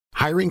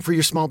Hiring for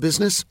your small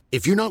business?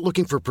 If you're not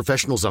looking for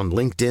professionals on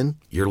LinkedIn,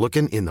 you're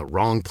looking in the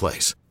wrong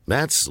place.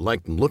 That's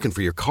like looking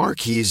for your car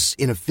keys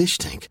in a fish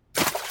tank.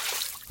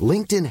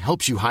 LinkedIn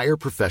helps you hire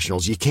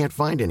professionals you can't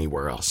find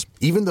anywhere else,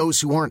 even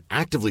those who aren't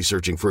actively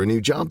searching for a new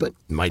job but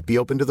might be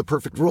open to the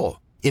perfect role.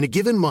 In a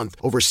given month,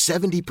 over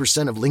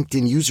 70% of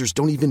LinkedIn users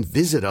don't even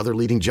visit other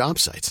leading job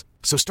sites.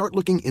 So start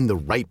looking in the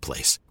right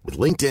place. With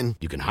LinkedIn,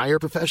 you can hire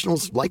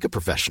professionals like a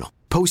professional.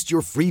 Post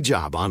your free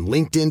job on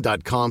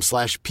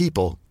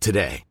linkedin.com/people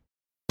today.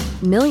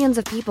 Millions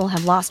of people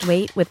have lost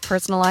weight with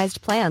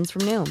personalized plans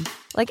from Noom.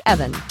 Like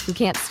Evan, who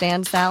can't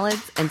stand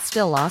salads and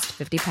still lost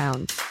 50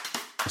 pounds.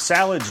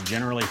 Salads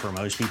generally for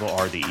most people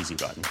are the easy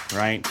button,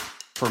 right?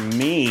 For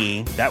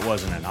me, that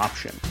wasn't an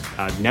option.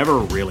 I never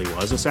really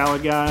was a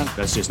salad guy.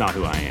 That's just not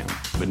who I am.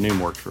 But Noom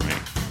worked for me.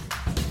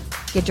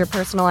 Get your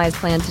personalized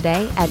plan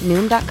today at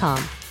Noom.com.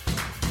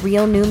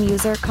 Real Noom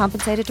user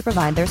compensated to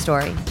provide their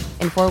story.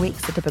 In 4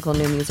 weeks, the typical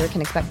Noom user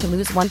can expect to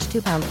lose 1 to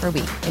 2 pounds per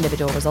week.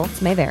 Individual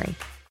results may vary.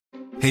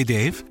 Hey,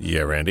 Dave.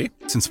 Yeah, Randy.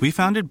 Since we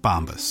founded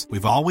Bombas,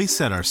 we've always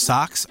said our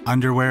socks,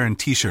 underwear, and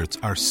T-shirts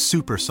are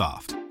super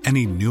soft.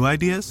 Any new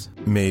ideas?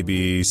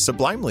 Maybe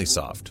sublimely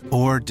soft.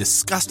 Or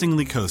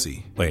disgustingly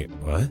cozy. Wait,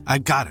 what? I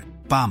got it.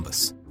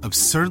 Bombas.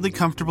 Absurdly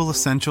comfortable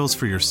essentials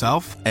for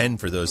yourself and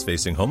for those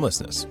facing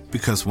homelessness.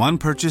 Because one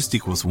purchased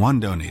equals one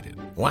donated.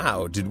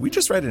 Wow, did we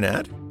just write an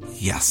ad?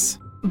 Yes.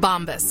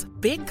 Bombas.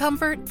 Big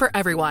comfort for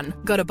everyone.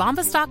 Go to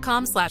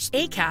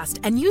bombas.com/ACAST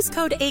and use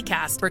code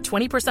ACAST for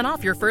 20%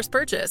 off your first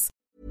purchase.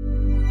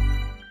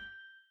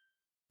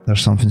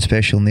 There's something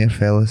special in there,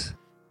 fellas.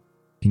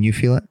 Can you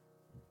feel it?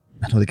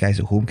 I know the guys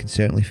at home can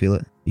certainly feel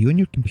it. Are you on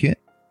your compute?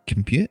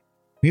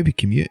 Maybe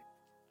commute.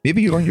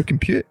 Maybe you're on your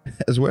compute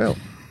as well.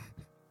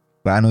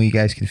 But I know you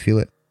guys can feel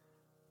it.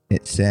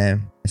 It's that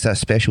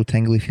special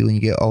tingly feeling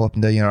you get all up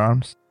and down your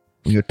arms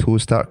when your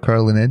toes start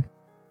curling in.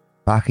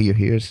 Back of your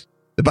hairs.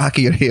 The back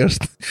of your hairs.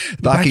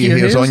 The back of your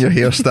hairs on your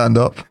hair stand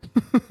up.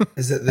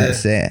 Is it the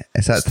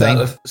it's that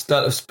thing.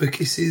 Start of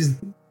spooky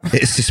season?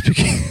 It's the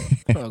spooky.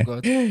 Oh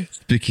God.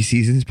 Spooky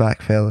season's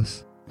back,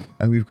 fellas.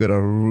 And we've got a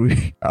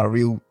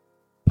real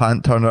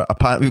pant turner.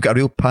 We've got a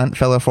real pant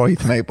filler for you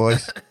tonight,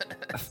 boys.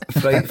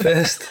 Fright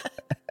fest.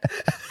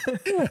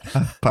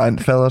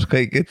 Pant filler's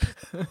quite good.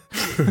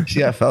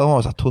 See that film? I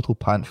was a total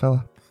pant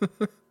filler.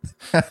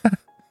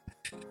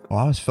 Well,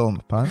 I was filling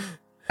my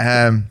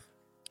pant.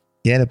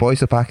 Yeah, the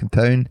boys are back in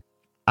town.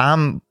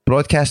 I'm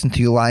broadcasting to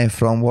you live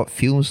from what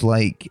feels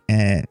like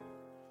a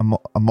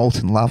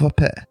molten lava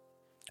pit.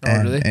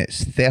 Oh, really?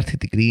 It's 30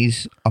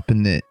 degrees up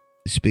in the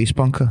space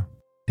bunker.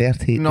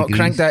 30 Not degrees.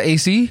 crank that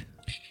AC?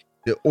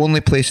 The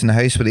only place in the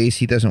house where the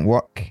AC doesn't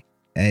work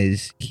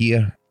is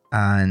here,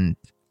 and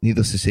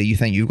needless to say, you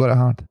think you've got it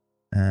hard.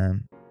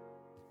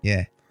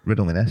 Yeah,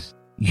 riddle me this.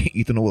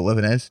 You don't know what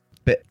living is.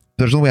 But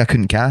there's no way I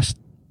couldn't cast.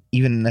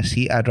 Even in this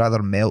heat, I'd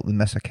rather melt than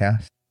miss a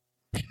cast.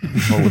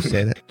 I've always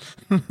said it.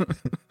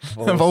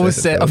 I've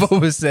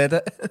always said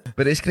it.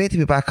 But it's great to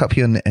be back up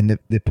here in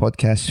the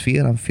podcast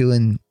sphere. I'm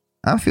feeling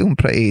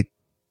pretty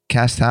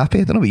cast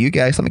happy. I don't know about you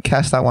guys. Let me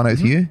cast that one out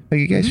to you. How are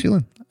you guys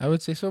feeling? I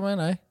would say so, man.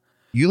 Aye.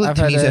 You look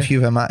to me as if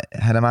you've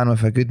had a man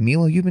with a good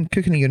meal. You've been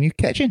cooking in your new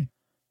kitchen.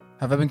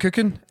 Have I been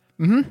cooking?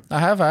 I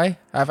have.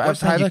 What's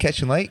the new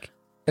kitchen like?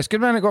 It's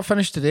good, man. It got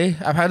finished today.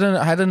 I had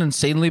an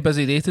insanely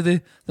busy day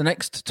today. The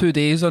next 2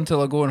 days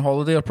until I go on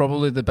holiday are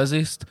probably the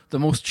busiest, the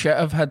most shit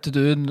I've had to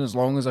do in as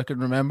long as I can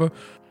remember.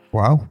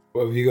 Wow.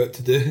 What have you got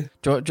to do?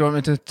 Do you want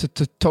me to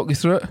talk you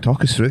through it?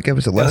 Talk us through it. Give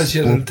us a list. That's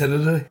your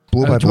itinerary.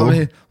 Blow by Do you want blow.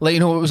 me to let you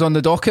know what was on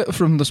the docket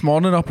from this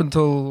morning up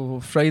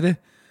until Friday?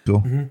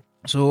 Go.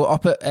 So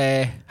up at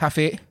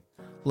 8:30,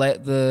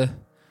 let the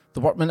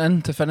workmen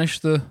in to finish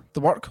the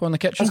work on the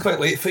kitchen. That's quite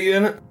late for you,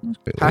 innit?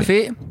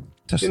 8:30.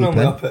 You're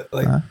normally up at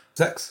like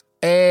 6.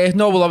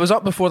 No, well, I was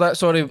up before that.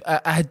 Sorry,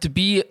 I had to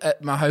be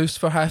at my house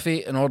for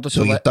 8:30 in order to.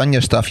 So you've done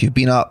your stuff. You've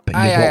been up. And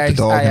you've walked the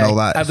dog and all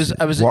that.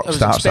 I was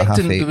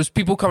expecting. There was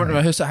people coming to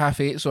my house at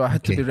 8:30, so I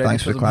had to be ready.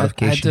 Thanks for the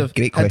clarification.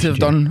 Great question. Had to have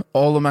done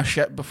all of my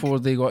shit before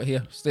they got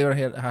here. So they were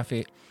here at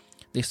 8:30.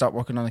 They start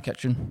working on the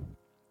kitchen.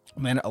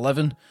 And then at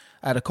 11,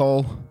 I had a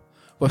call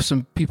with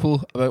some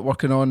people about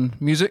working on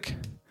music.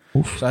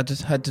 Oof. So I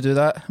had to do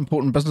that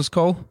important business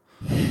call.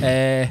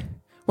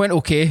 Went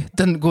okay. It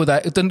didn't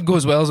go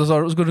as well as I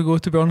thought it was going to go,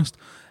 to be honest.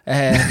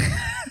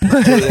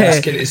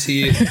 Asking to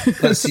see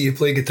let's see you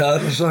play guitar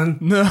or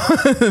something. No.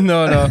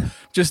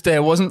 Just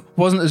wasn't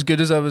as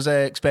good as I was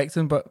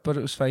expecting, but it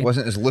was fine.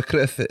 Wasn't as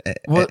lucrative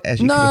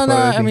as you No.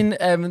 I been.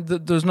 mean,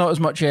 there's not as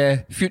much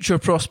future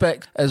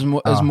prospect as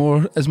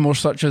more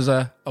such as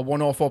a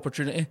one-off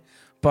opportunity.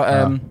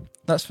 But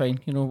that's fine.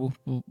 You know,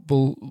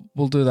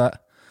 we'll do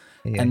that.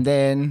 Yeah. And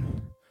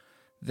then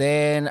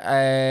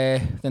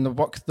the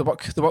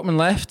workman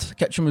left. The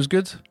kitchen was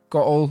good.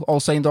 Got all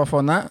signed off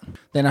on that.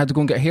 Then I had to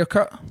go and get a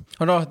haircut.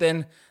 Oh no,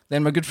 then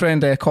my good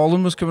friend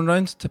Colin was coming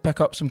round to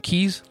pick up some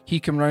keys. He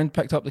came round,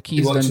 picked up the keys.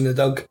 He watching the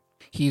dog.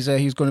 He's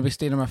going to be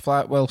staying in my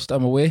flat whilst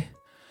I'm away.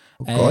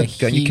 Oh God,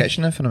 got a new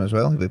kitchen in for him as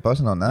well. He'll be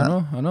buzzing on that.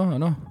 I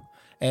know.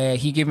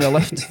 He gave me a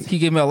lift. He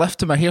gave me a lift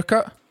to my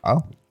haircut.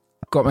 Oh,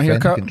 got my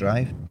Friend who haircut, can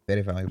drive.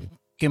 Very valuable.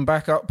 came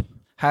back up,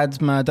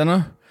 had my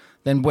dinner,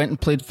 then went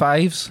and played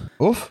fives.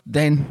 Oof.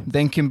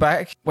 Then came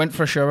back, went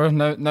for a shower.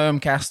 Now I'm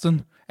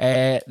casting.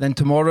 Then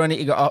tomorrow I need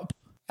to get up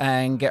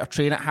and get a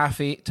train at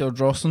 8:30 to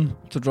Ardrossan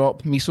to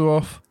drop Miso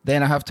off.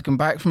 Then I have to come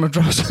back from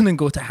Ardrossan and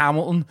go to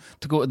Hamilton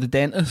to go to the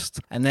dentist.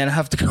 And then I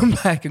have to come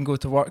back and go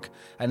to work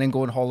and then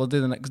go on holiday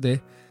the next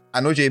day.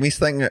 I know Jamie's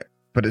thinking it,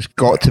 but it's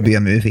got to be a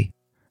movie.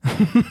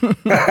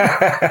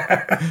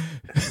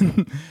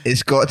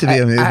 It's got to be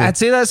a movie. I'd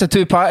say that's a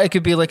two-part. It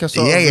could be like a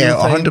sort of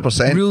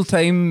 100%.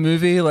 real-time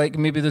movie, like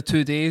maybe the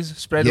 2 days,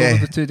 spread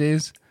over the 2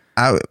 days.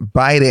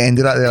 By the end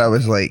of that, I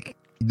was like,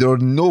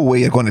 "There's no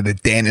way you're going to the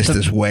dentist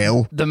as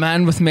well." The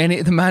man with many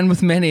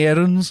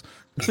errands.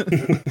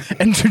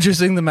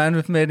 Introducing the man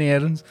with many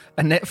errands,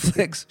 a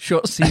Netflix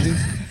short series.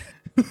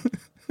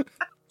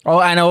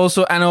 And I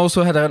also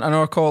had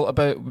another call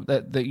about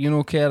that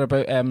care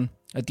about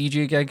a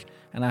DJ gig,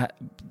 and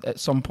at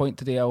some point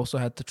today I also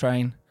had to try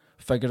and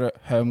figure out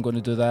how I'm going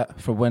to do that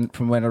from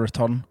when I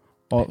return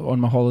on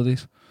my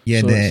holidays.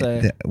 Yeah,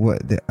 so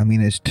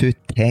it's two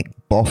tech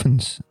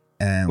boffins.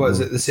 What is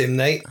it? The same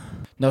night?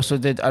 No, so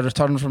I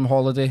returned from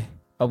holiday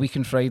a week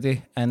on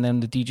Friday, and then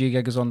the DJ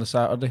gig is on the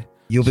Saturday.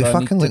 You'll be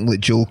fucking looking like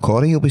Joel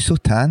Corey. You'll be so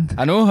tanned.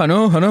 I know.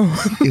 You'll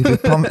be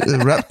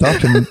ripped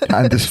up and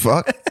tanned as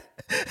fuck.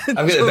 I've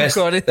got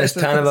the best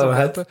tan I've ever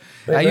had.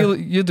 Right,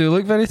 you do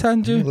look very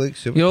tan, Joe. You look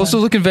super You're also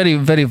looking very,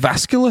 very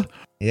vascular.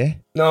 Yeah.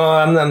 No,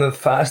 I'm the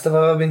fattest I've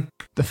ever been.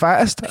 The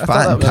fattest?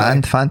 Fat and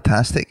tanned,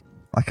 fantastic.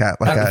 Like a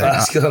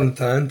vascular and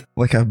tanned.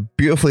 Like a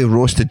beautifully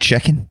roasted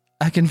chicken.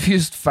 I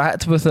confused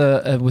fat with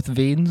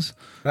veins.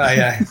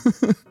 Aye.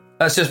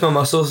 That's just my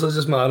muscles. That's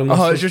just my arm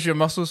muscles. Oh, it's just your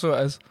muscles, so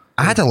it is.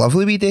 I had a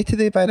lovely wee day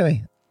today, by the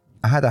way.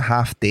 I had a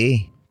half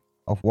day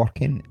of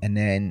working and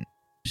then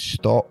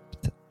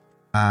stopped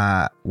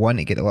at 1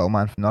 to get the little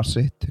man from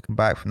nursery. Took him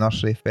back from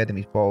nursery, fed him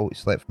his ball. He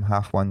slept from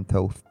 1:30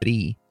 till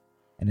 3.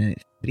 And then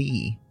at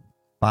 3,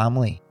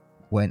 family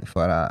went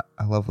for a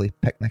lovely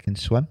picnic and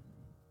swim.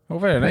 Oh,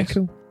 very nice.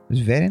 Cool. It was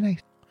very nice.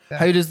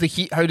 How does the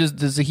heat?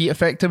 Does the heat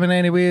affect him in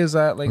any way? Is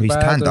that like he's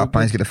bad tanned up,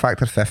 man. He's got a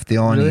factor 50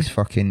 on. Really?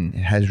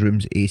 His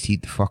room's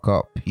AC'd the fuck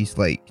up. He's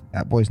like,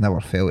 that boy's never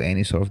felt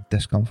any sort of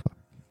discomfort.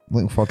 I'm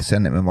looking forward to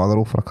sending it to my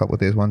mother for a couple of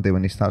days one day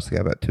when he starts to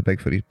get a bit too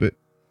big for his boot.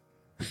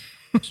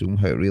 Show him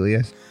how it really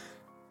is.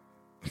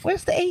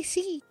 Where's the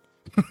AC?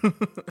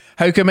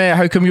 How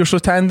come you're so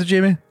tanned,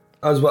 Jamie?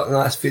 I was working the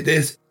last few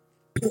days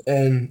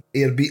in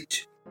Ayr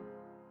Beach,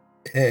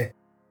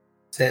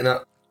 setting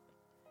up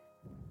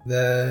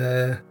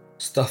the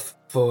stuff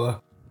for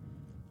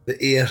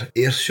the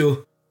Ayr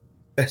show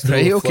festival.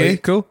 Right, okay,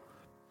 flight. cool.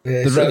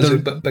 Yeah, so that was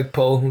with Big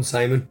Paul and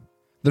Simon.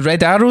 The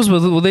Red Arrows,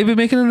 will they be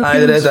making an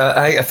appearance?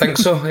 I think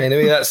so.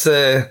 Anyway, that's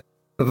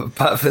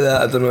apart from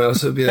that, I don't know what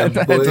else it would be.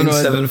 Boeing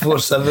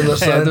 747 or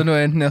something. I don't know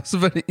anything else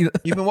about it either.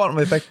 You've been working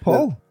with Big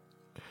Paul?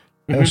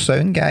 Our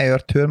sound guy, our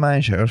tour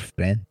manager, our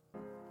friend.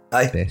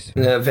 Aye. Best.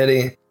 Yeah,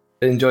 very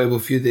enjoyable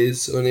few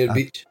days on Ayr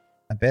Beach.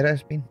 I bet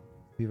it's been.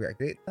 We've got a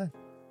great time.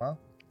 Wow.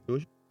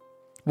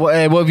 What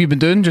have you been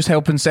doing? Just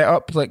helping set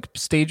up like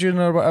staging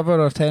or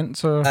whatever, or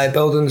tents or? Aye,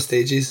 building the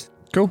stages.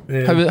 Cool.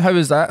 How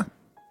is that?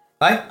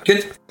 Aye,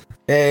 good.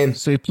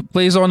 So he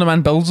plays on them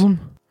and builds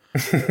them.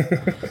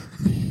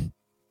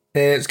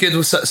 It's good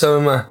with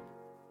some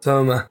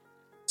of my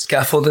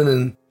scaffolding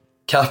and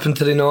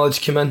carpentry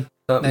knowledge came in.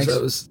 That made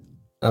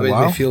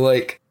me feel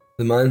like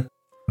the man.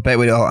 I bet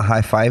we're all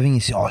high-fiving. You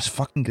say, "Oh, it's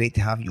fucking great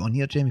to have you on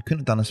here, Jamie. Couldn't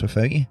have done this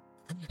without you.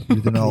 You're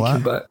doing all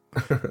that."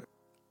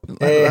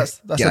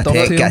 That's get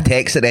a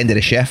text at the end of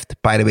the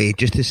shift, by the way,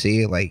 just to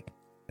say, like,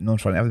 no in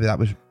front of everybody, that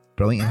was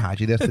brilliant and had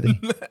you there today.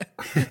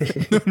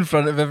 No in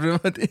front of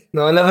everybody.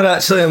 No, I never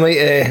actually. I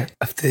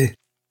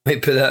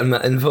might put that in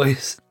my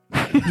invoice.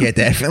 Yeah,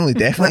 definitely.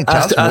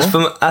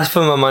 Ask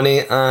for my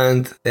money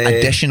and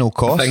additional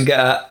cost. If I can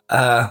get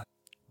a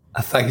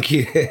thank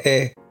you,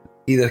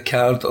 either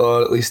card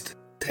or at least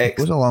text.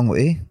 Goes a long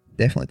way.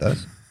 Definitely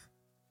does.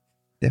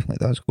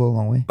 Definitely does go a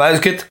long way. But it was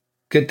good.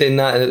 Good doing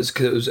that, and it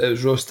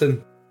was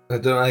roasting. I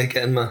don't like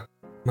getting my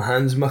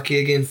hands mucky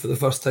again for the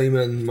first time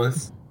in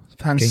months.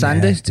 Hands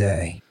sandy?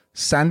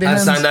 Sandy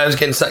hands? I was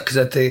getting sick because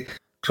I had to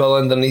crawl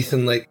underneath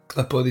and like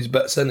clip all these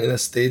bits into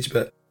this stage,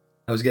 but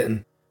I was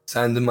getting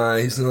sand in my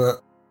eyes and all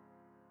that.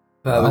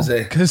 But I was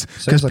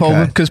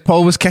because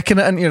Paul was kicking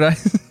it into your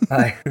eyes.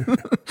 Aye.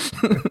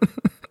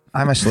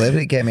 I'm a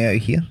celebrity, get me out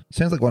of here.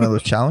 Sounds like one of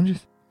those challenges.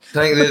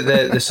 I think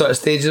the sort of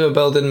stages we're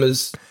building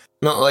was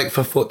not like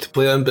for folk to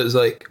play on, but it's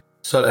like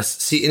sort of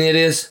seating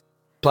areas,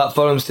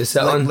 platforms to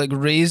sit on. Like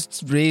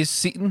raised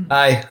seating?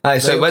 Aye.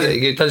 So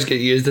it does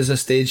get used as a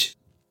stage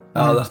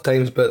at other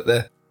times, but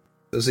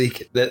there's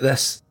like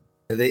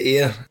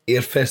the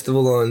Ayr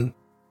Festival on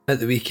at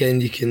the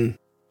weekend. You can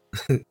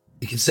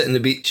sit on the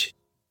beach,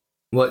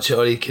 watch it,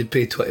 or you could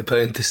pay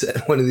 £20 to sit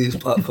on one of these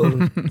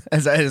platforms.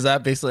 Is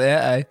that basically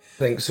it? I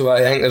think so.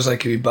 I think there's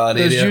like a wee bar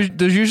area.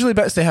 There's usually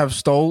bits they have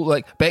stall.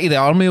 Like Betty, the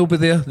army will be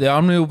there. The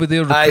army will be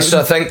there. Aye,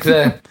 so I think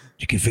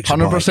you can fix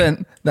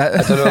 100%.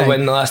 I don't know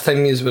when the last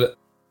time you were at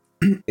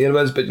Ayr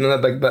was, but you know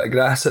that big bit of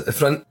grass at the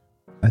front.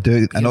 I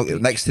do. I know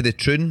next to the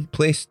Troon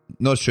place,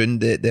 not Troon,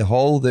 the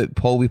hall that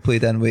Paul we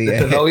played in with.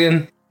 The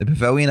pavilion. The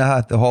pavilion I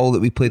had, the hall that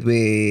we played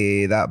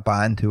with that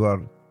band who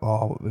are,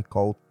 what were they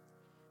called?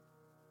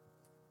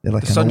 They're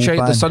like the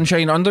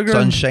Sunshine Underground?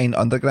 Sunshine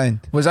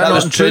Underground. Was that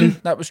not in Troon?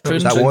 That was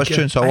Troon. That was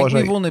Troon, so I was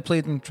right. We've only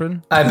played in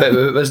Troon. I bet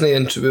it wasn't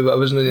in Troon, but I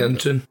wasn't in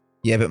Troon.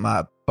 Yeah,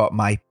 but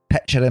my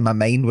picture in my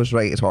mind was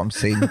right, is what I'm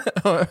saying.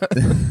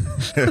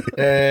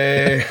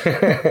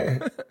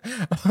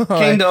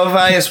 Kind of,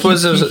 I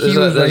suppose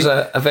there's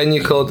a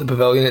venue called the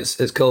Pavilion.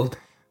 It's called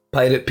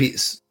Pirate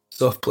Pete's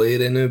Soft Play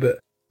Arena, but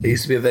it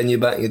used to be a venue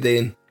back in the day,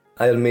 and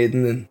Iron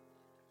Maiden and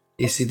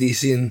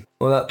AC/DC and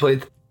all that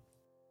played.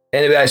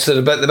 Anyway, actually,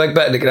 the big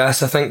bit of the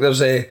grass, I think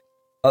there's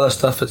other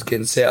stuff that's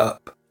getting set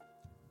up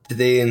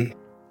today and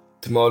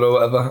tomorrow,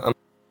 whatever.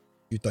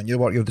 You've done your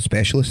work, you're the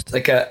specialist.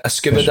 Like a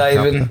scuba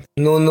diving.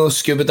 No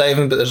scuba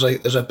diving, but there's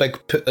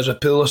a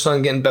pool or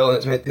something getting built, and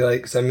it's meant to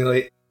like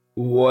simulate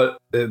what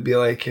it would be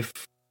like if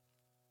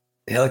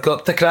a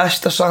helicopter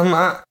crashed or something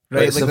like that.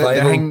 Right,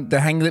 like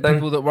the hang that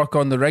people that work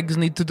on the rigs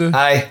need to do.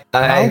 Aye,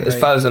 as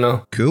far as I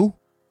know. Cool.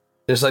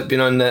 There's like been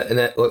on the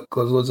internet,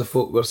 loads of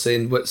folk were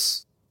saying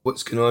what's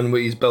going on,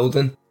 what he's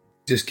building.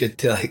 Just good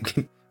to like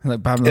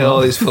get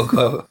all these folk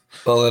up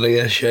all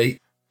area of shite.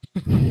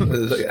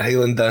 There's like a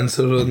Highland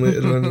dancer on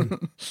later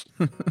on.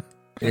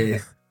 Yeah.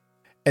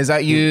 Is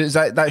that you?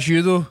 That's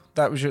you though?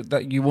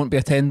 That you won't be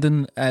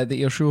attending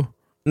the air show?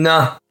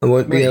 Nah, I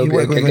won't be. I'll be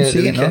gigging at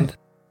the weekend.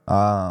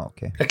 Ah,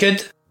 okay. I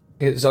could.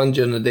 It's on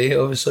during the day,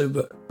 obviously,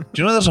 but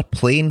do you know there's a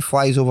plane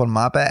flies over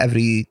my bit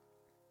every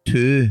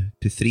 2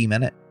 to 3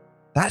 minutes?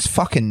 That's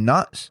fucking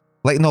nuts.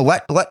 Like, no,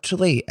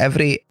 literally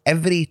every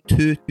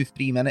 2 to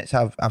 3 minutes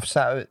I've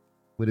sat out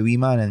with a wee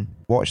man and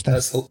watched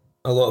this. That's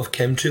a lot of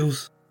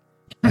chemtrails.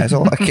 That's a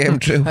lot of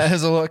chemtrails. That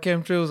is a lot of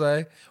chemtrails,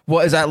 aye.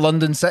 What is that,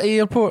 London City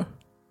Airport?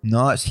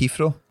 No, it's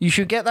Heathrow. You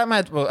should get that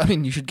mad. Well, I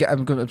mean, you should get.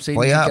 I'm going to say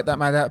you should get that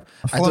mad app.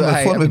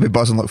 My phone would be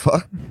buzzing like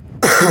fuck.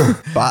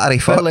 Battery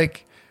fuck. But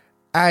like,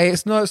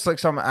 it's like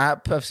some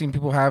app I've seen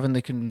people have, and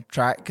they can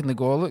track and they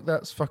go, oh, look,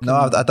 that's fucking. No,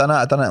 I've done it.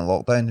 I done it in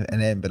lockdown,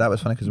 and then but that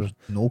was funny because there was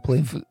no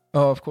plane.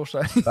 Oh, of course.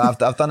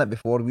 I've done it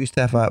before. We used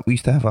to have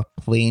a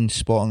plane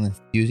spotting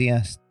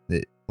enthusiast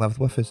that lived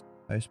with us,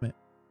 housemate.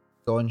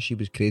 Dawn, she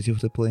was crazy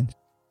with the planes.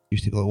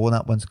 Used to be like, oh,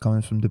 that one's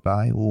coming from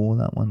Dubai. Oh,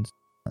 that one's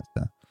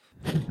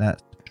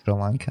that's Sri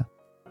Lanka.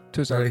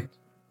 2 seconds.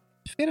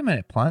 There's a fair amount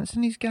of plants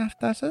in these gaff,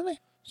 isn't there?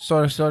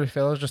 Sorry,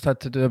 fellas. Just had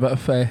to do a bit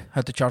of.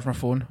 Had to charge my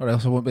phone, or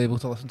else I won't be able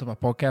to listen to my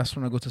podcast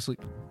when I go to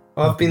sleep.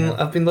 I've been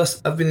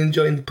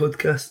enjoying the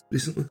podcast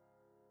recently.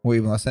 What,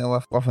 you been listening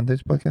to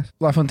LaFontaine's podcast?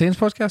 LaFontaine's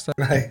podcast.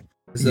 Right.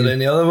 Is there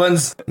any other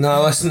ones? No,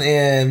 I listen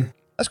to.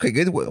 That's quite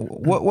good.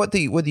 What do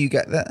you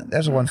get?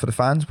 There's a one for the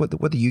fans. What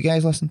do you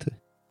guys listen to?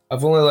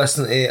 I've only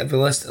listened to. I've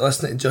been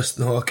listening to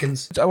Justin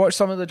Hawkins. I watched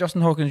some of the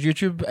Justin Hawkins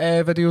YouTube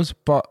videos,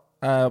 but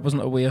I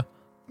wasn't aware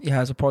he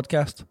has a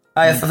podcast.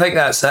 I think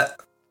that's it.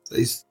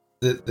 It's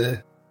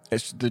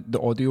the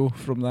audio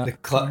from that. The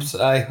clips.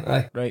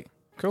 Aye. Right.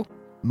 Cool.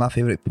 My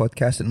favourite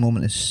podcast at the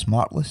moment is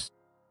Smartless.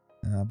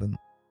 I've been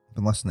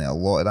listening to a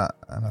lot of that,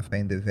 and I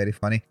find it very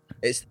funny.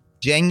 It's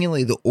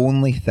genuinely the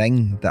only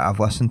thing that I've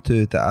listened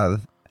to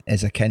that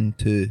is akin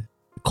to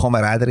the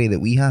camaraderie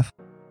that we have.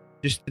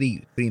 Just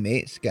three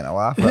mates getting a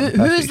laugh. Who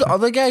is the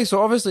other guy?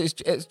 So obviously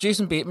it's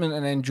Jason Bateman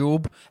and then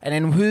Job, and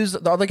then who's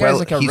the other guy?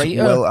 Like a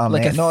writer,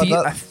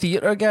 a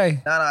theatre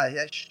guy. No,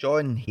 that's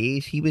Sean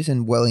Hayes. He was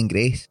in Will and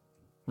Grace.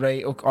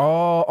 Right. Okay.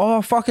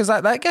 Oh, fuck! Is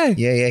that guy?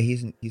 Yeah.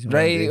 He's in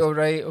right. Oh,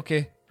 right.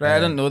 Okay. Right. I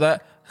didn't know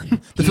that.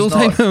 The full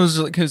time I was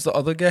like, who's the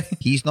other guy?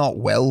 He's not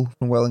Will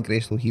from Will and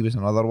Grace, though. He was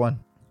another one.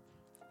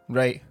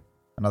 Right.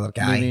 Another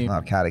guy,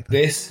 another character.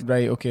 Grace.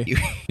 Right. Okay.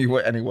 He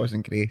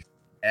wasn't Grace.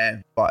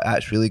 But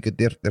that's really good.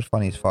 They're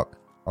funny as fuck.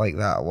 I like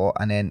that a lot.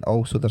 And then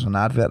also there's an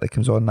advert that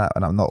comes on that,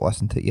 and I'm not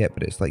listening to it yet,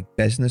 but it's like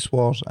Business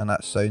Wars, and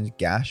that sounds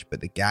gash,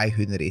 but the guy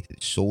who narrated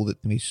it sold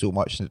it to me so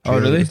much in the trailer.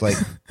 Oh, really? It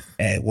was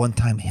like one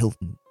time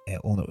Hilton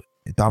owner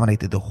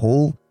dominated the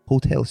whole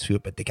hotel sphere,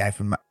 but the guy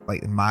from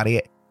like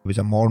Marriott, who was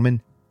a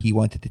Mormon, he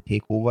wanted to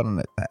take over,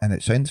 and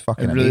it sounds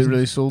fucking amazing.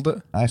 Really sold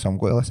it. Aye, so I'm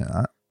going to listen to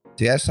that.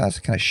 So yes, that's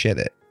the kind of shit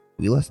that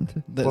we listen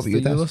to. That's what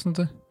you listen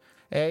to?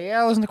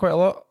 Yeah, I listen to quite a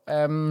lot.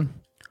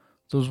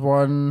 There's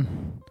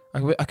one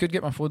I could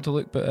get my phone to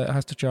look, but it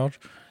has to charge.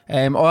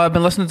 I've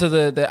been listening to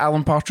the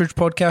Alan Partridge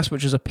podcast,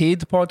 which is a paid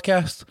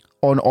podcast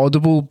on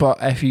Audible, but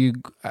if you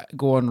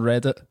go on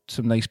Reddit,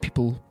 some nice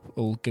people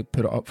will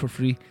put it up for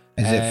free.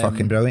 Is it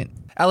fucking brilliant?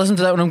 I listen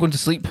to that when I'm going to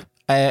sleep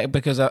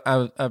because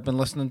I've been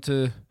listening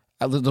to.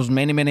 There's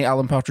many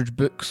Alan Partridge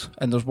books,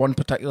 and there's one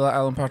particular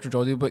Alan Partridge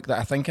audiobook that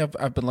I think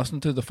I've been listening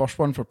to, the first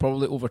one, for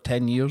probably over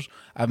 10 years.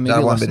 I've maybe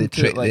that one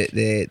listened with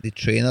the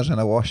trainers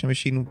and a washing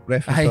machine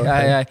reference.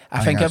 Aye.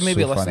 I think I've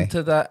maybe listened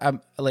to that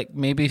like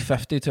maybe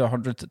 50 to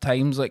 100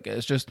 times. Like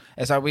it's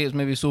that way. It's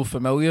maybe so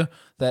familiar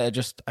that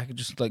I could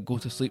just like go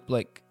to sleep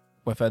like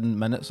within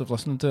minutes of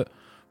listening to it.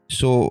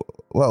 So,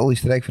 little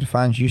Easter egg for the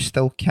fans: you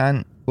still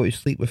can't go to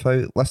sleep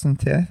without listening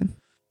to anything.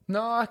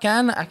 No, I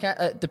can.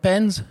 It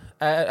depends.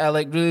 I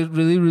like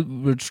really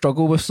would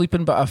struggle with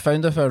sleeping, but I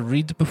found if I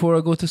read before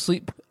I go to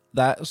sleep,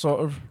 that sort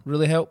of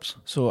really helps.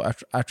 So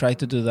I try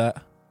to do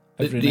that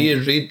every night. Do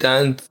you read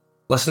and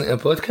listen to a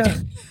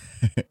podcast?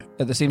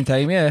 At the same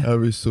time, yeah. I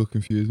was so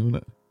confused, wasn't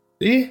it?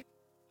 Do you?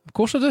 Of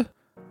course I do.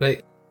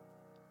 Right.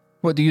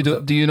 What do you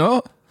do? Do you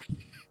not?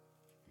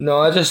 No,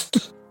 I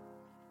just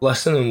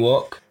listen and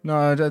walk. No,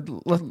 I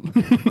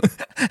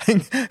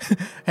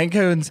think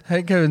how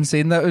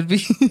insane that would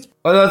be.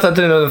 Oh, no, I don't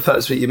know if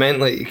that's what you meant.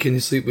 Like, can you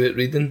sleep without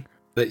reading?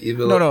 But you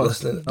will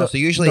listening. No, so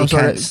usually you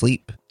can't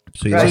sleep.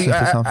 So you listen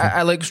to something.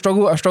 I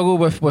struggle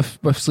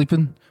with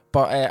sleeping,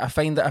 but I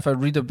find that if I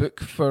read a book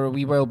for a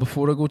wee while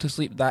before I go to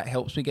sleep, that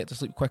helps me get to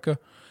sleep quicker.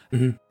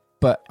 Mm-hmm.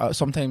 But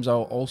sometimes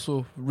I'll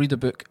also read a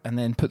book and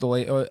then put the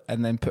light out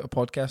and then put a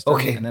podcast on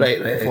and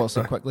then fall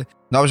asleep quickly.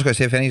 No, I was going to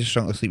say, if anybody's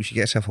struggling to sleep, you should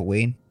get yourself a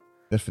Wayne.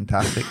 They're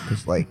fantastic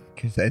because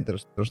then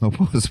there's no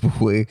possible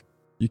way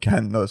you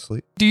can't not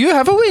sleep. Do you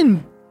have a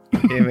Wayne?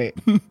 Hey, mate.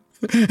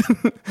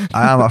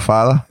 I am a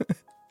father.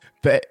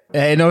 But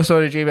no,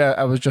 sorry, Jamie.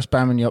 I was just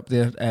bamming you up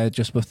there,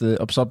 just with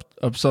the absurd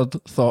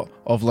thought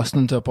of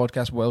listening to a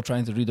podcast while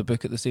trying to read a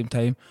book at the same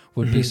time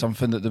would be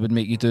something that they would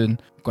make you do in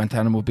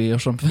Guantanamo Bay or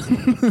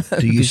something.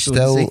 Do you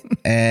still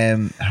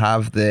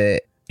have the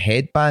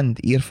headband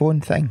earphone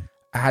thing?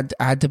 I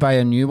had to buy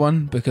a new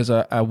one because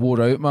I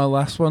wore out my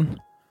last one.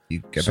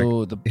 Your heads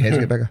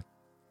get bigger.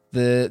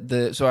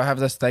 So I have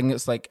this thing.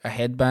 It's like a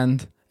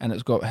headband, and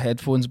it's got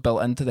headphones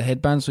built into the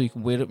headband, so you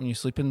can wear it when you're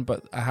sleeping.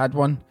 But I had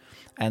one,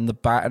 and the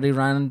battery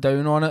ran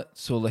down on it,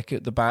 so like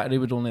the battery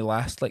would only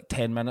last like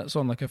 10 minutes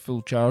on like a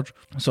full charge.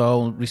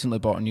 So I recently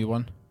bought a new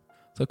one.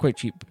 They're quite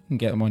cheap. You can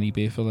get them on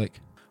eBay for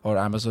or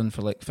Amazon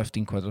for like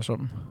 15 quid or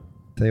something.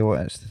 Tell you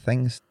what, it's the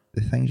things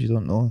you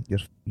don't know.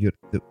 You're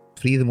the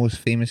three of the most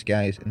famous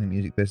guys in the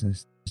music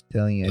business is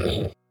telling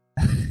you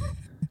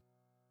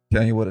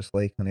what it's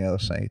like on the other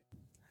side.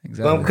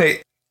 Exactly. Well, I'm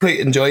quite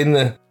enjoying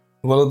the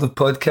world of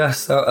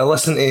podcasts. I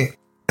listen to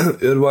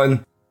your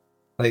one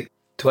like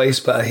twice,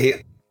 but I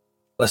hate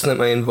listening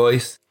to my own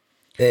voice.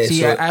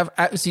 See,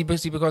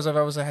 because I've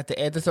obviously had to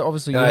edit it.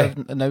 Obviously, you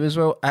have now as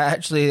well. I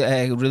actually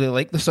really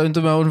like the sound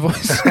of my own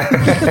voice.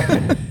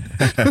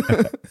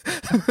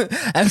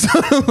 And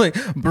so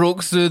like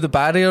broke through the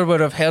barrier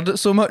where I've heard it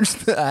so much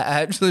that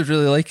I actually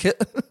really like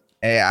it.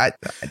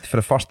 For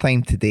the first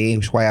time today,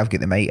 which is why I've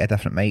got a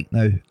different mic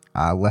now,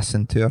 I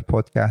listened to our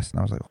podcast and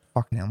I was like, oh,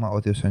 fucking hell, my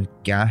audio sounds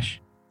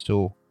gash.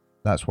 So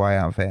that's why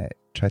I've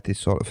tried to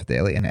sort of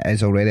fidelity, and it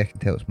is already. I can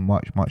tell it's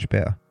much, much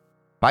better.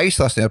 But I used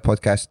to listen to our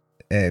podcast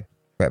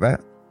quite a bit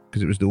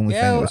because it was the only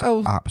thing that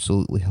was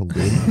absolutely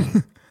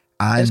hilarious.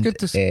 And it's good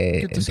to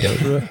see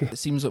through it. It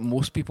seems that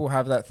most people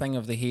have that thing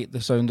of they hate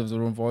the sound of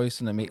their own voice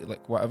and they make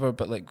like whatever,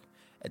 but like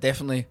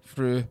definitely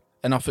through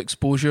enough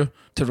exposure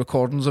to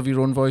recordings of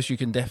your own voice, you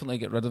can definitely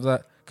get rid of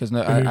that. Because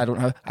now I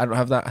don't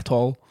have that at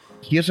all.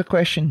 Here's a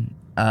question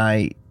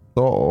I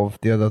thought of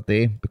the other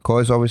day,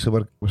 because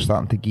obviously we're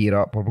starting to gear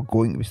up, or we're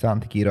going to be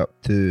starting to gear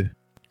up to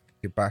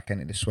get back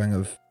into the swing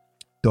of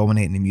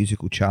dominating the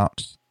musical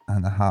charts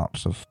and the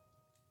harps of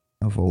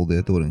all the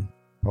adoring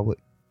public.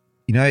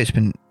 You know, it's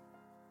been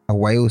a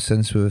while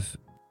since we've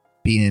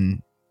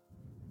been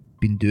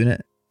doing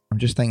it. I'm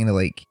just thinking of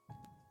like,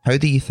 how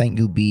do you think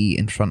you'll be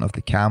in front of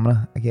the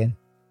camera again?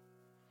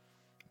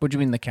 What do you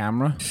mean the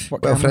camera?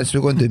 Well, for instance,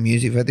 we're going to do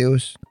music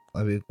videos.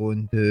 Are we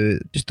going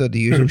to just do the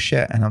usual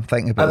shit? And I'm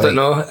thinking about I don't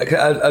know.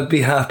 I'd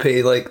be happy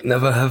to like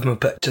never have my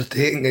picture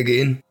taken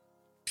again.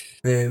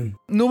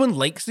 No one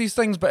likes these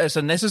things, but it's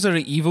a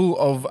necessary evil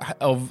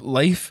of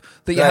life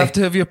that you have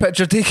to have your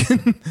picture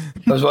taken.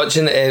 I was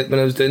watching it when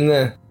I was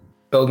doing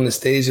building the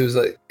stage. It was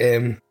like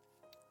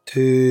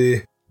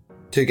two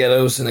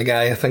girls and a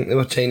guy. I think they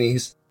were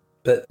Chinese,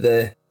 but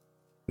they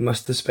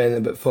must have spent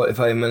about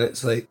 45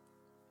 minutes like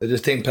they're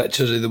just taking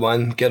pictures of the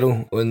one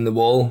girl on the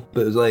wall.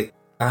 But it was like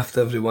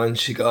after everyone,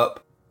 she got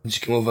up and she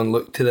came over and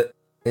looked at it,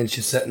 and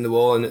she sat on the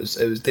wall, and it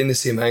was doing the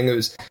same thing. It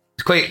was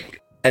quite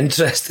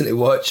interesting to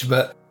watch,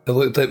 but it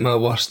looked like my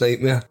worst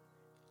nightmare.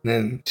 And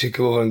then she'd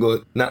come over and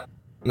go, nah,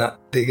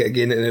 take it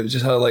again. And it was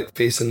just her like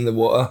facing the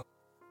water.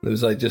 It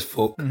was like just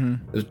folk. There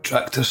was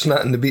tractors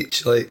snatting the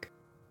beach, like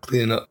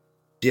cleaning up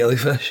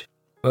jellyfish.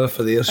 Well,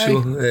 for their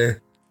show. The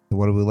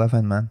world we live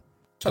in, man.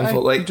 Some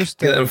folk like just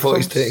get their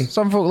photos taken.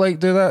 Some folk like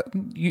do that.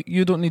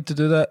 You don't need to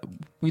do that.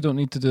 We don't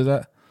need to do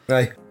that.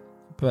 Aye.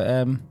 But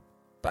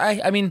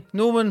I mean,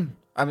 no one.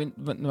 I mean,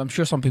 I'm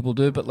sure some people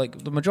do, but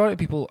like the majority of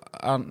people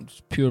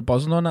aren't pure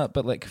buzzing on it.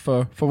 But like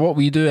for what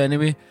we do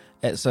anyway,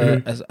 it's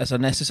a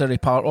necessary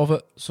part of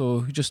it.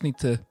 So you just need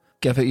to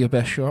give it your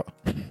best shot.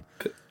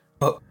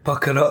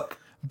 Bucker up.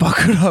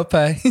 Bucker up,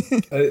 eh?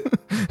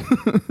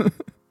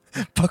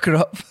 Bucker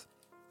up.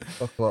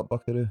 Buckle up,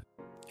 buckaroo.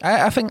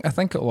 I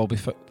think it'll all be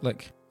fit.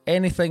 Like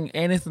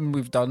anything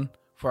we've done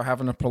for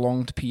having a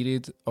prolonged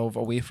period of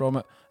away from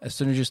it, as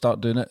soon as you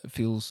start doing it, it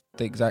feels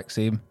the exact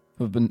same.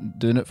 We've been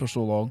doing it for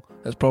so long.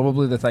 It's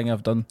probably the thing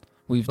we've done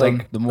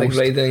the most.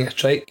 Like riding a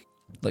trike.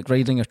 like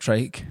riding a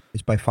trike.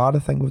 It's by far the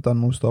thing we've done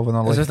most of in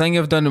our life. It's the thing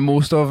I've done the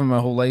most of in my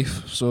whole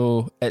life,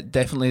 so it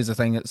definitely is the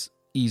thing that's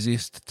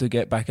easiest to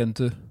get back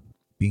into.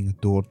 Being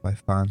adored by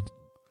fans.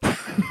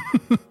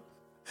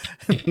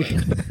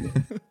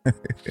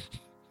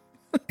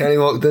 Kenny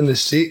walked down the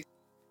street.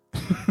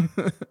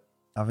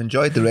 I've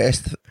enjoyed the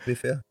rest, to be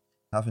fair.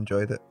 I've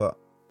enjoyed it, but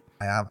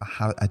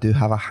I do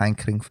have a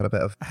hankering for a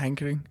bit of... A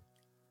hankering?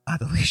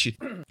 Adulation.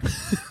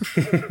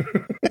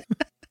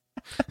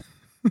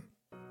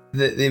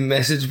 The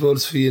message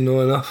boards for you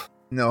know enough.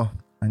 No.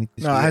 I need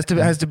to no, it has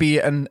to be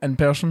in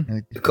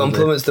person. The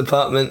compliments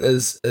department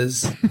is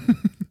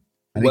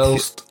I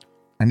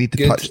need to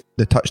good. touch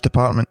the touch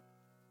department.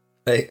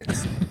 Right.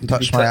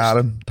 Touch my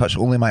arm. Touch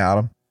only my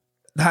arm.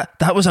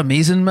 That was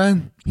amazing,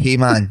 man. Hey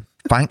man,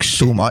 thanks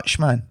so much,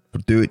 man, for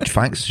doing.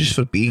 Thanks just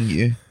for being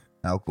you.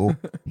 I'll go.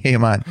 Hey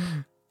man,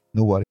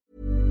 no worries.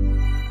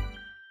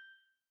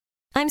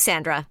 I'm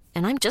Sandra,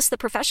 and I'm just the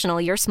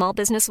professional your small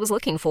business was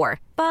looking for.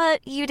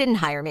 But you didn't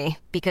hire me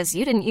because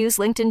you didn't use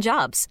LinkedIn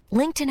Jobs.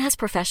 LinkedIn has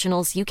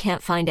professionals you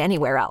can't find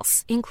anywhere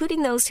else,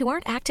 including those who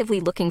aren't actively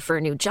looking for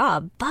a new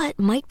job, but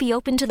might be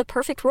open to the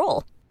perfect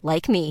role,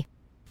 like me.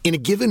 In a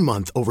given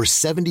month, over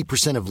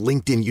 70% of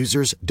LinkedIn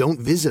users don't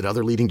visit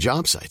other leading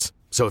job sites.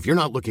 So if you're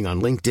not looking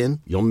on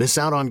LinkedIn, you'll miss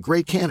out on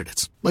great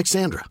candidates like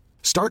Sandra.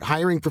 Start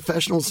hiring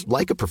professionals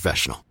like a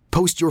professional.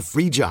 Post your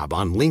free job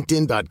on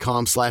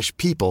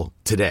linkedin.com/people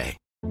today.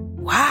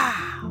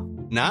 Wow.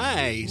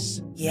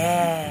 Nice.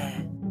 Yeah.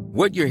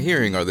 What you're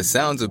hearing are the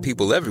sounds of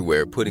people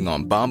everywhere putting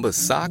on Bombas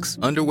socks,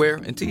 underwear,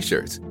 and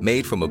T-shirts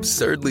made from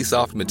absurdly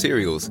soft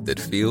materials that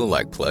feel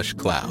like plush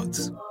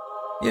clouds.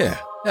 Yeah,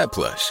 that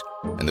plush.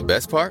 And the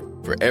best part?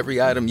 For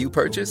every item you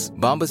purchase,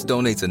 Bombas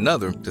donates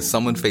another to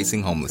someone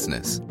facing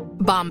homelessness.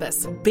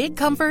 Bombas. Big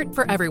comfort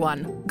for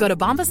everyone. Go to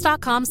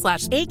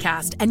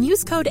bombas.com/ACAST and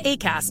use code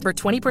ACAST for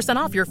 20%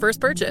 off your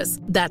first purchase.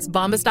 That's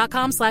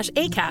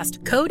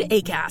bombas.com/ACAST. Code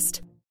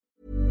ACAST.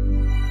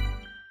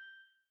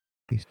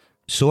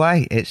 So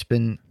it's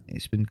been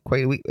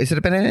quite a week. Has there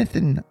been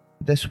anything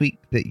this week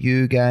that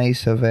you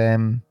guys have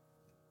done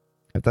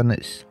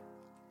that's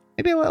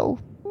maybe a little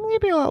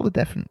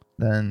different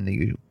than the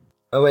usual?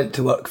 I went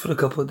to work for a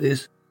couple of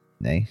days.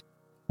 Nice.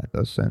 That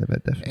does sound a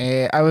bit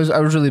different. I was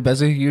really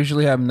busy.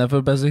 Usually I'm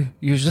never busy.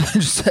 Usually I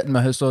just sit in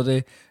my house all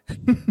day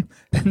and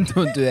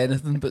don't do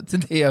anything. But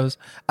today I was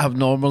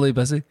abnormally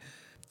busy.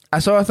 I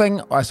saw this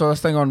thing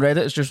on Reddit.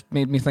 It's just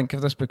made me think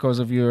of this because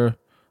of your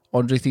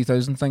Andre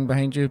 3000 thing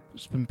behind you.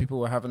 It's when people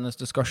were having this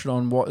discussion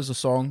on what is a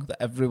song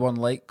that everyone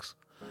likes,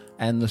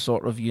 and the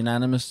sort of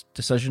unanimous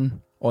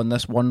decision on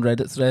this one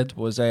Reddit thread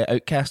was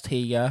Outkast, Hey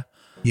Ya.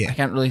 Yeah. I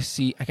can't really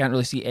see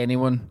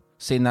anyone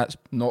saying that's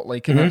not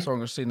liking that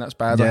song or saying that's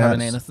bad or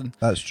having anything.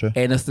 That's true.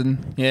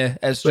 Anything. Yeah,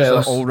 it's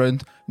just an all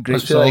round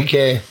great song.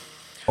 Like,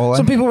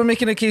 some people were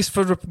making a case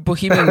for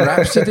Bohemian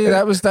Rhapsody.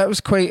 That was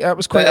quite up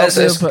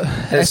there, but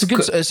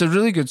it's a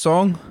really good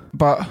song.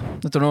 But I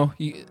don't know.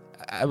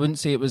 I wouldn't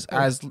say it was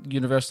as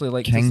universally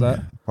liked King as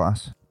that.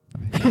 Class.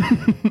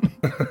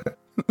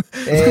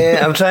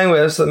 I'm trying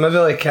with maybe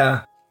like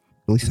There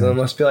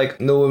must be like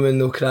No Woman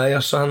No Cry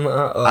or something like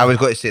that. Or... I was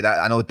going to say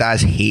that. I know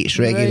Daz hates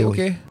reggae. Right, though.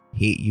 okay.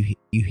 You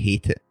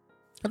hate it.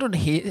 I don't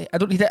hate it.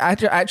 I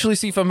actually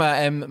see from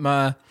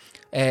my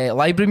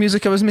library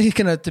music I was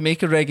making to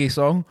make a reggae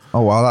song.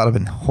 Oh wow, that'd have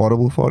been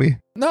horrible for you.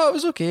 No, it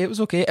was okay.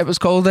 It was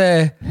called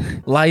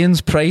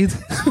Lion's Pride.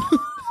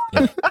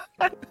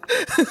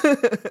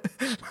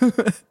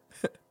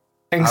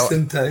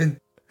 Kingston Town.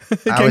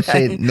 I would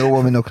say No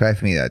Woman No Cry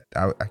for me.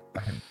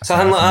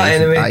 Something like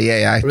that anyway.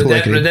 Yeah, I totally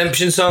agree.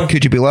 Redemption Song.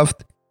 Could You Be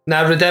Loved?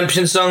 Nah,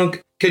 Redemption Song.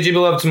 Could You Be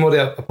Loved is more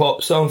a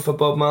pop song for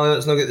Bob Marley.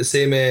 That's not get the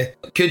same.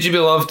 Could You Be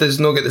Loved does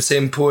not get the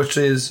same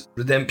poetry as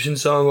Redemption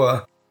Song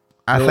or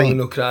I No think Woman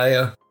No Cry.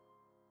 Or...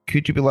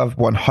 Could You Be Loved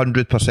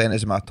 100%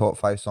 is my top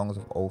 5 songs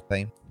of all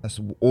time. That's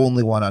the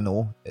only one I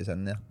know is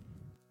in there.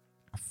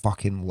 I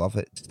fucking love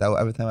it. Still,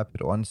 every time I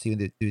put it on, see when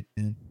they do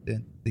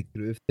the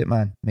groove to it,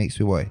 man, makes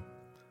me worry.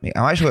 Mate,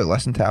 I'm actually going to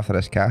listen to it after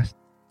this cast.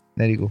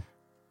 There you go.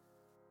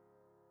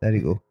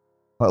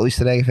 Well, at least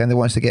today, if anyone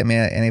wants to get me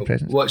any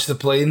presents. Watch the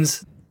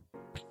planes.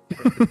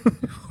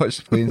 Watch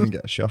the planes and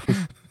get a shuffle.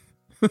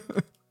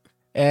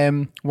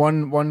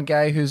 One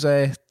guy who's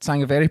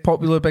sang a very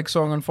popular big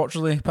song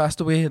unfortunately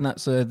passed away, and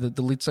that's the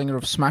lead singer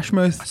of Smash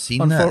Mouth. I've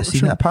seen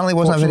that. Apparently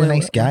wasn't a very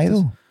nice guy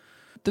though.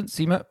 Didn't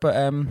seem it, but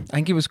I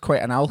think he was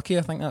quite an alky.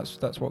 I think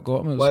that's what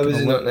got him. Why was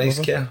he not nice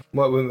guy?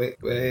 What would make,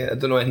 I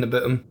don't know anything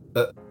about him,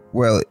 but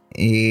well,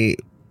 he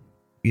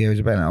was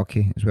a bit an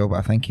alky as well, but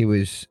I think he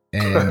was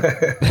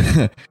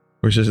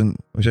which isn't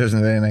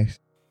very nice.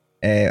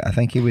 I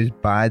think he was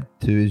bad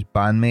to his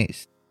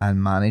bandmates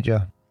and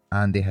manager,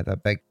 and they had a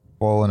big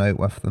falling out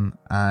with them,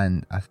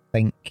 and I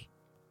think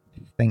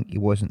he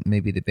wasn't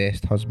maybe the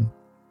best husband.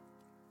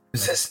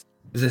 Is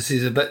this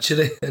his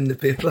obituary in the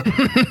paper?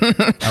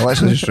 I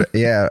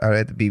literally I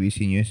read the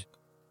BBC News.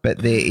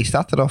 But he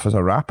started off as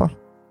a rapper,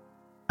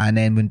 and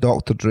then when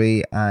Dr.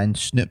 Dre and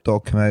Snoop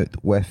Dogg came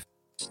out with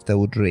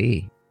Still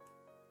Dre,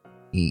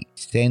 he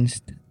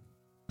sensed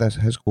That's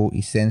his quote.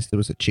 He sensed there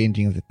was a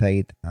changing of the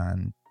tide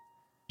and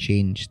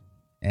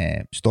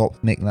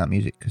stopped making that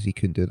music because he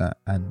couldn't do that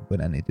and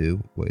went in to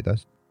do what he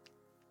does.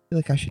 I feel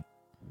like I should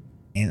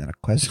enter a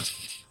quiz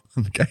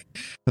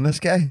on this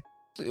guy.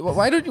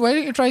 Why don't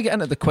you try to get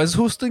into the quiz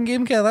hosting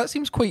game, Kel? That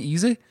seems quite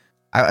easy.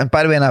 And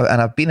by the way,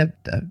 I've been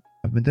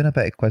doing a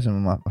bit of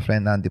quizzing with my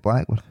friend Andy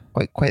Black.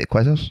 We're quite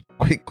quizzers,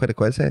 quite a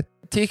quiz head.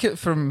 Take it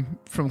from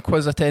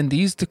quiz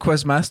attendees to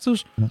quiz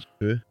masters. That's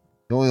true.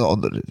 The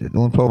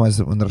only problem is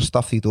that when there's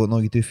stuff you don't know,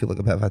 you do feel like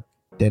a bit of a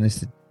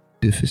dentist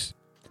doofus.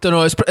 Don't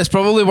know. It's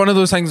probably one of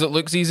those things that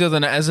looks easier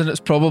than it is, and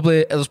there's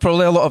probably a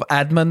lot of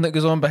admin that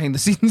goes on behind the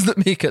scenes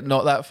that make it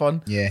not that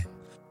fun. Yeah,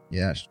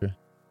 that's true.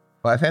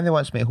 But if anyone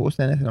wants me to host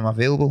anything, I'm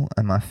available,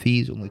 and my fee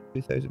is only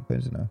 £2,000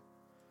 an hour.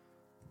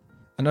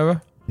 An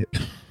hour? Yep.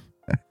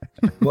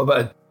 What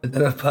about a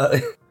dinner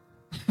party?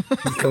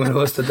 Come and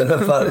host a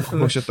dinner party for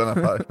me. Host a dinner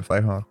party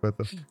for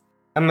 £500.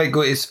 I might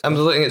go to. I'm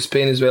looking at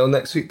Spain as well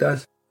next week,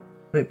 Dad.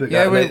 Might book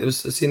that night. I've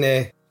seen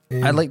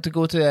I'd like to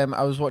go to.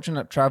 I was watching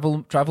a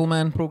travel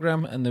man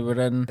program, and they were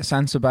in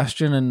San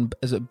Sebastian and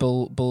is it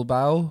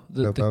Bilbao?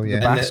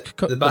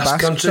 The Basque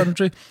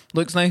country.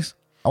 Looks nice.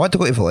 I want to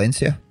go to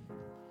Valencia.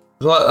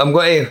 Well, I'm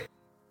going to.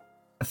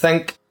 I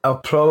think I'll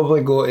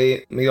probably go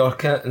to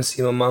Mallorca and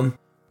see my mum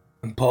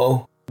and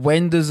Paul.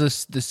 When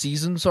does the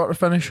season sort of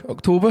finish?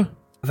 October?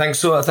 I think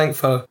so. I think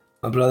for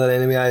my brother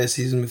anyway, the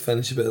season would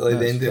finish about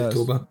the end of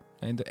October.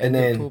 End of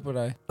October,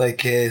 aye.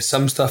 Like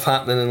some stuff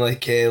happening in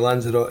like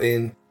Lanzarote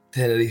and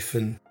Tenerife,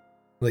 and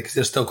like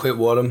they're still quite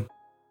warm.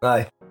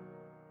 Aye.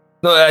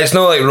 No, it's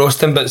not like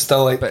roasting, but it's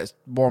still like. But it's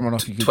warm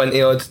enough.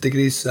 20 odd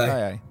degrees.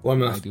 Aye.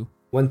 Warm enough.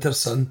 Winter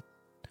sun.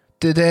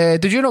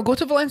 Did you not go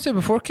to Valencia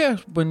before, Kerr?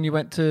 When you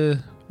went to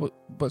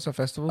what's the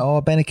festival?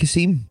 Oh,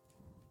 Benicassim.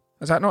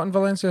 Is that not in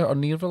Valencia or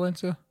near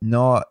Valencia?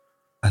 No,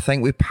 I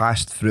think we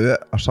passed through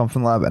it or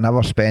something like that, but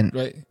never spent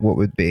what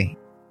would be.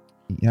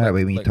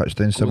 When you touch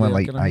down somewhere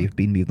like you've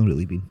been, we've not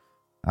really been.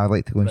 I'd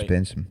like to go and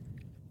spend some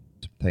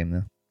time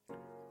there.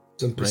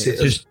 Some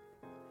pesetas.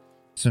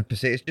 Some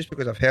pesetas, just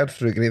because I've heard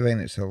through grapevine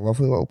it's a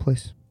lovely little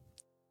place.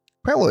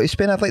 Quite a lot of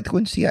Spain I'd like to go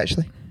and see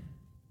actually.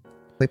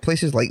 Like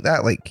places like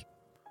that, like.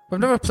 We've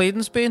never played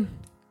in Spain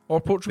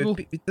or Portugal.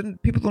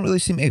 People don't really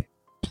seem to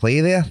play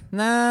there.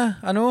 Nah,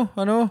 I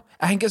know.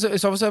 I think it's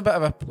obviously a bit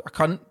of a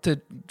cunt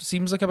to.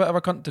 Seems like a bit of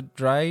a cunt to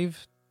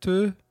drive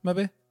to,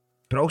 maybe.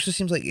 But it also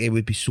seems like it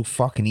would be so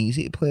fucking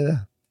easy to play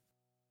there.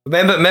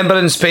 Remember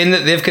in Spain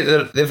that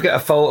they've got a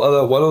full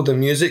other world of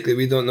music that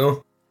we don't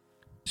know.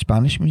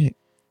 Spanish music.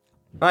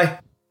 Aye.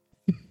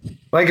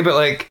 Think about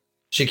like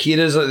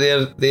Shakira's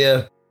like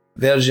their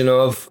version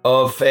of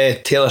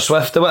Taylor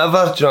Swift or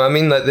whatever. Do you know what I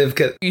mean? Like they've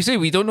got. You say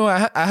we don't know.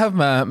 I have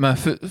my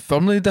foot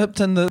firmly dipped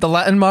in the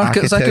Latin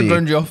markets. I could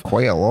round you off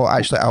quite a lot.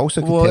 Actually, I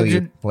also could tell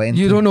you plenty.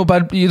 You don't know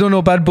Bad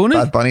Bunny?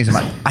 Bad Bunny's a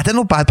man. I didn't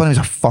know Bad Bunny was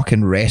a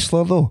fucking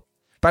wrestler though.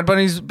 Bad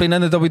Bunny's been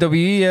in the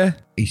WWE, yeah.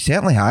 He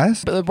certainly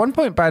has. But at one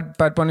point,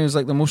 Bad Bunny was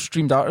like the most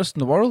streamed artist in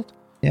the world.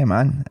 Yeah,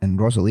 man.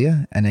 And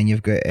Rosalia. And then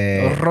you've got...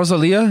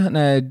 Rosalia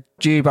and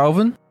J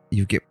Balvin.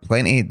 You've got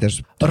plenty.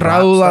 There's...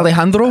 Raul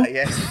Alejandro.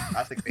 Yes,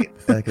 that's a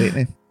great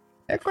name.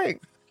 Yeah, quite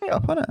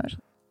up on it,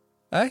 actually.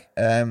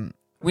 Aye.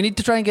 We need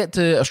to try and get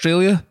to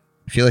Australia.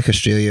 I feel like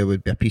Australia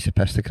would be a piece of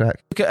piss to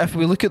crack. If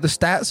we look at the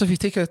stats, if you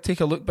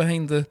take a look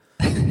behind the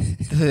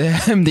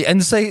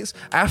insights,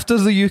 after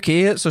the UK,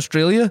 it's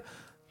Australia.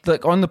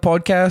 Like on the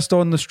podcast,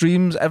 on the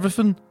streams,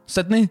 everything.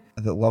 Sydney.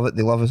 They love it.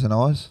 They love us in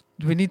Oz.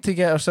 We need to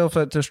get ourselves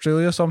out to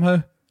Australia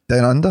somehow.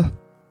 Down under.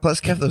 Let's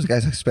give those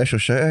guys a special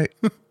shout out.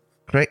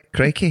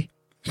 Crikey.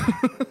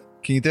 Can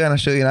you do an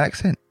Australian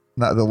accent?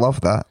 They'll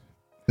love that.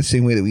 The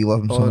same way that we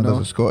love them. Someone does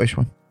a Scottish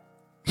one.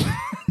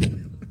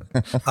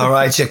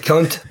 Alright, you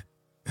cunt.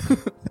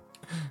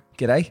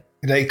 G'day.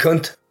 G'day,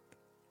 cunt.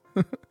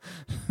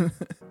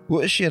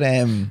 What's your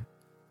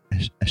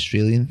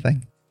Australian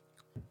thing?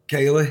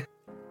 Kylie.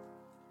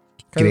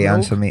 Great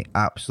answer, mate.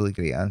 Absolutely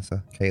great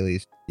answer.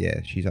 Kylie's,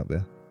 she's up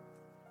there.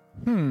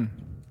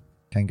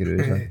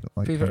 Kangaroos.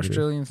 Favourite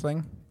Australian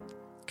thing?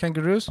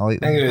 Kangaroos? I like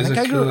them.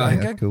 Kangaroos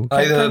are cool.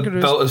 They're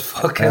built as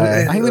fuck.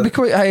 I think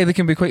they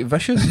can be quite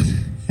vicious.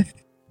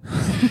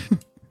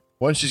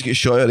 Once you get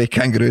shot at, the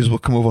kangaroos will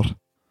come over.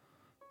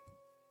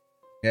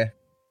 Yeah.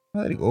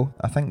 Well, there you go.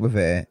 I think we've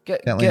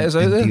get us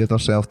out there. Endeared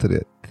ourselves to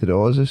the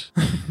Aussies.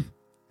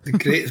 The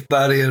Great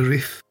Barrier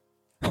Reef.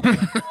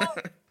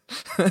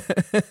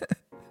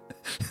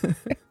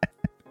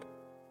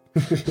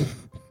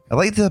 I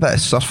like to do a bit of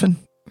surfing.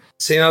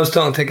 I was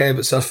talking to a guy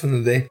about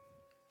surfing today.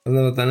 I've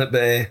never done it,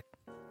 but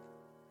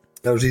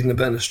I was reading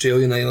about an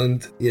Australian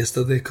island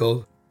yesterday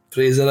called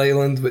Fraser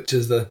Island, which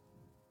is the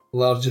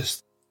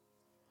largest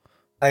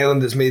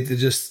island that's made of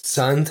just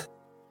sand.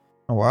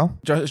 Oh wow!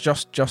 It's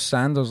just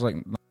sand. I was like,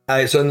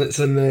 it's on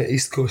the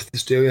east coast of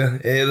Australia.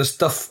 There's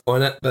stuff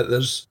on it, but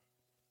there's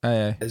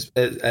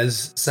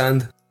is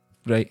sand.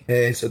 Right.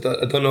 So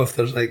I don't know if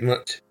there's like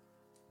much.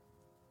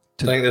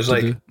 I think there's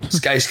like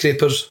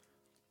skyscrapers,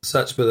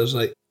 such, but there's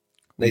like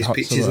nice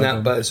beaches and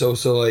that. But it's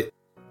also like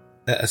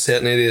at a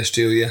certain area of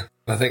Australia.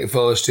 I think if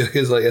all Australia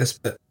is like this,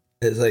 but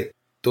it's like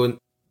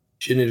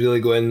shouldn't really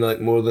go in like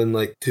more than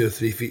like 2 or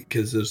 3 feet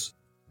because there's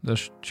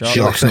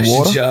sharks in the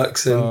water.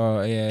 Sharks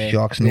and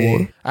Sharks in the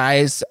water.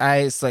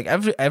 It's like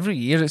every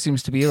year it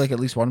seems to be like at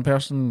least one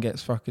person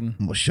gets fucking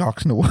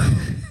sharks in the water.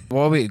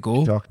 What a way to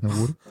go! Shark in the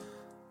water.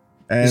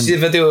 You see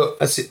the video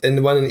in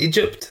the one in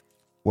Egypt?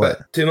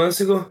 What? 2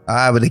 months ago?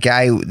 With the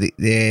guy,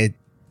 where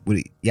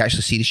you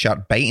actually see the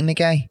shark biting the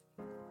guy.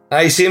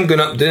 I see him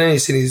going up doing it. You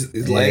see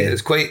his leg.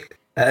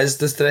 It is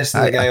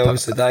distressing. The guy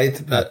obviously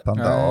died. But turned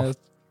that off.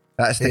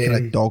 That's the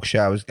kind of dog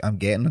shit I'm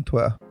getting on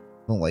Twitter. I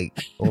don't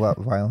like all that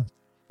violence.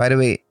 By the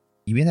way,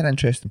 you made an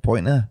interesting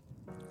point there.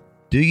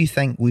 Do you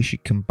think we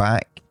should come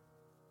back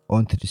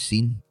onto the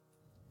scene?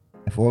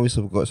 If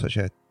obviously we've got such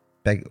a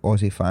big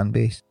Aussie fan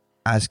base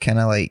as kind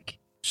of like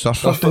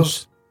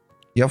surfers.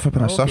 You're up for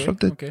being a surfer,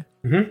 dude? Okay.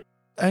 Mm-hmm.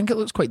 I think it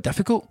looks quite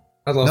difficult.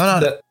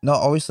 No.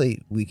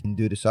 Obviously we can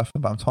do the surfing,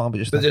 but I'm talking about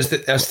just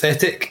the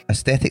aesthetic.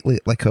 Aesthetically,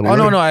 like a. Oh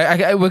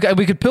no!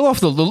 We could pull off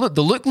the look.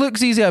 The look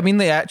looks easy. I mean,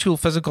 the actual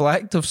physical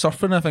act of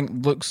surfing, I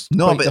think, looks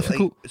quite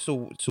difficult. Like,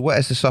 so what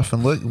is the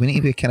surfing look? We need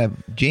to be kind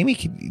of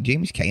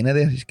Jamie's kind of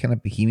there. He's kind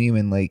of bohemian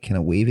and like kind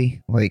of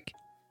wavy. Like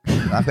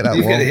I've got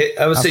that.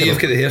 I would say you've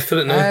got the hair for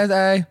it now.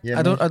 I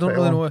don't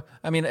really know.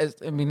 I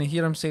mean,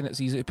 here I'm saying it's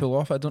easy to pull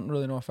off. I don't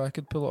really know if I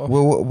could pull it off.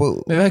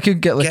 Well, maybe I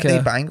could get like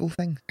a bangle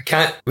thing.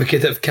 We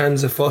could have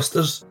cans of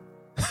Fosters.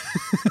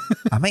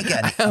 I might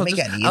get an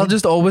earring. I'll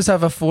just always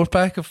have a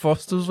 4-pack of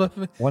Fosters with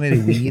me. One of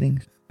the wee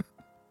earrings.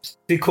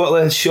 3/4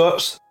 length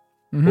shorts.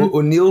 Mm-hmm.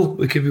 O'Neill.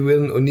 We could be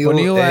wearing O'Neill.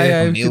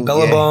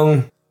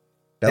 Billabong.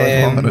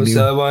 What's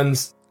the other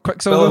ones?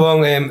 Quicksilver.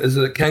 Billabong. Is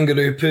it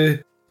kangaroo poo?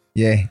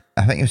 Yeah,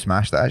 I think you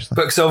smashed that actually.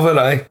 Quicksilver,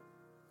 aye.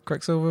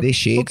 Quicksilver. They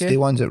shades, the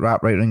ones that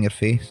wrap right around your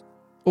face.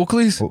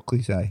 Oakley's,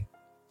 aye.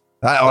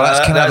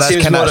 That's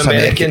kind of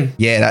American.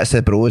 Yeah, that's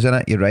the bros in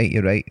it. You're right.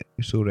 You're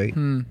so right.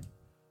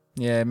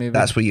 Yeah, maybe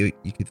that's where you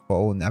could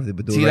fall and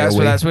everybody would see. Right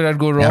that's where I'd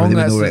go wrong.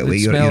 That's right away.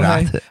 You're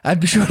at it. I'd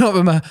be showing up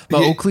with my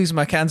Oakleys,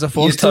 my cans of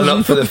Fosters. You turn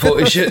up for the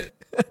photo shoot.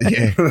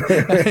 Yeah.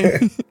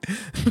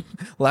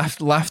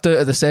 laughed out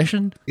of the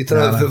session. You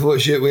turn up for the photo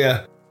shoot with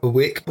a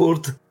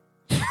wakeboard.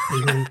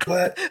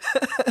 What?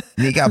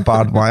 You got a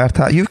barbed wire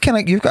tattoo. You've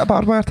got a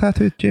barbed wire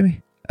tattoo,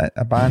 Jamie.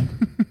 A band.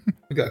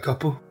 We got a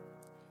couple.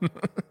 Yeah,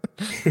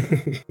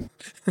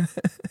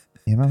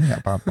 man, we got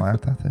a barbed wire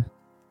tattoo.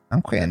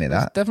 I'm quite into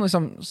that. It's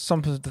definitely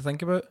something to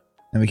think about.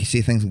 And we can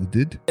say things like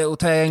dude. It'll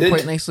tie in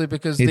quite nicely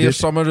because their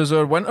summer is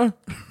our winter.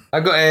 I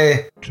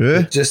got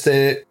true. Just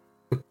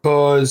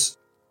because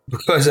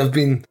I've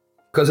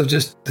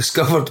just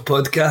discovered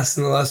podcasts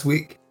in the last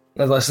week.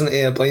 I listened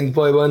to a Blind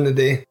Boy one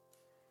today.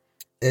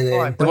 And,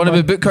 the one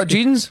about bootcut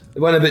jeans?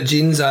 The one about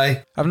jeans,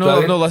 aye. I've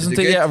not listened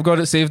to it yet. I've got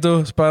it saved though.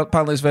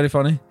 Apparently it's very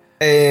funny.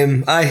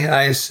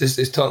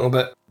 It's talking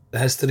about the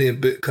history of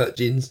bootcut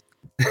jeans.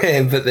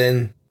 But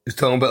then it's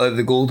talking about like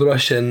the gold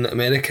rush in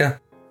America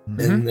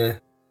in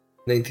the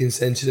 19th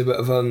century,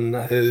 whatever, and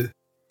how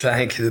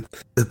trying to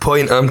the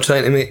point I'm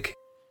trying to make.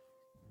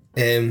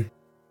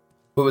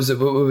 What was it?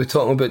 What were we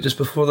talking about just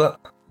before that?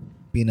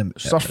 Being a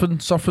surfing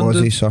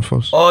Aussie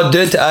surfers. Oh,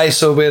 dude, I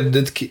saw where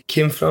dude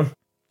came from.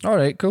 All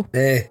right, cool.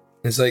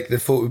 It's like the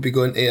folk would be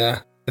going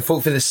to the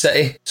folk for the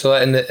city. So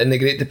like in the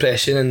Great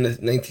Depression in the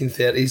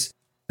 1930s,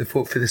 the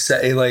folk for the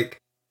city, like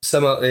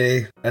similar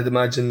to I'd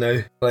imagine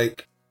now,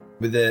 like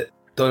with the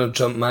Donald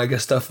Trump MAGA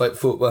stuff, like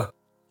folk were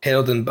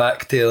heralding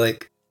back to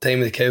like time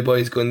of the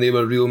cowboys, going they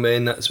were real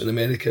men. That's when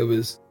America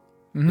was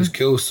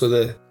cool. So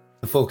the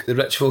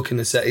rich folk in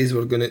the cities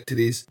were going out to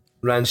these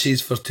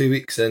ranches for 2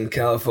 weeks in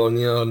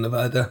California or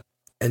Nevada,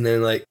 and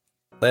then like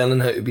learning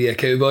how to be a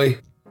cowboy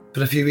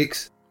for a few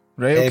weeks.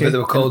 Right, okay. But they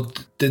were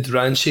called Dude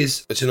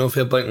Ranches, which I know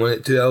for a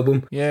Blink-182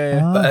 album.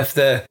 Yeah.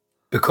 But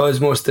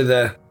because most of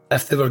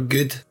if they were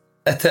good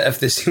at it, if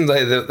they seemed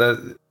like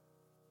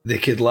they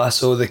could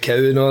lasso the cow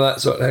and all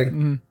that sort of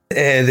thing,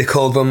 they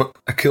called them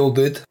a cool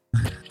dude.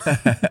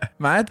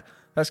 Mad?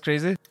 That's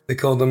crazy. They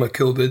called them a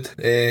cool dude.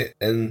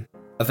 And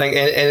I think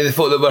any of the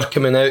folk that were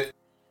coming out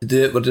to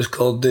do it were just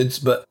called dudes,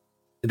 but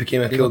they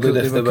became a cool dude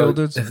if they were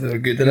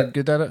good at it.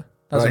 Good at it.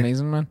 That's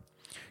amazing, man.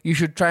 You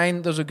should try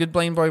and there's a good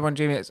Blind Boy one,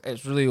 Jamie.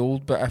 It's really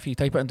old, but if you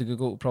type it into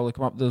Google, it'll probably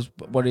come up. There's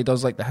where he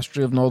does like the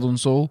history of Northern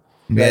Soul.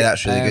 Yeah,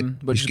 that's really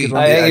good. Which is good.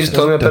 I used to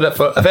tell me about it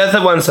for. I've heard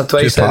it once or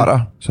twice. It's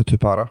a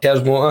two-parter.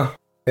 Here's Motor.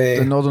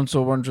 The Northern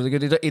Soul one's really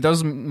good. He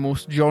does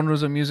most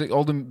genres of music.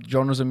 All the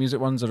genres of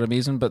music ones are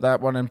amazing, but that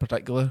one in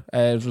particular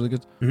is really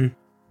good. Mm-hmm.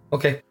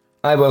 Okay,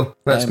 I will.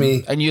 That's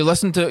me. And you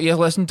listened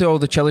to all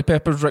the Chili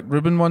Peppers Rick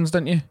Rubin ones,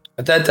 didn't you?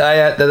 I did.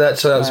 I did that.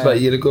 So that was about a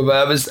year ago.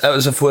 But that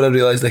was before I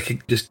realised I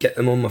could just get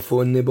them on my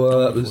phone. That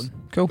was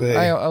cool.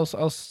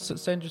 I'll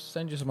send you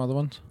some other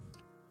ones.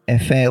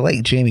 If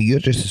like Jamie, you're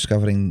just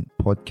discovering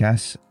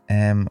podcasts,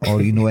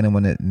 or you know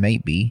anyone that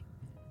might be,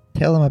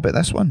 tell them about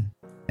this one.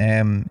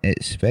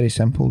 It's very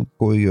simple.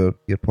 Go to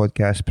your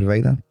podcast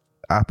provider,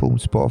 Apple,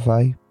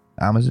 Spotify,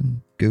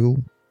 Amazon,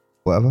 Google,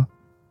 whatever.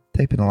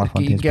 Type in the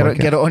LaFontaine's podcast.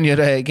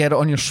 Get it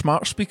on your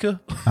smart speaker.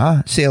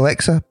 Say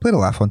Alexa, play the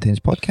LaFontaine's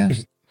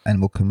podcast, and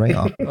we'll come right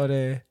up.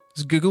 Or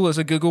It's Google. It's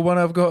a Google one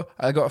I've got.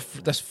 I got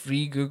this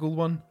free Google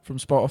one from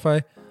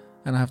Spotify,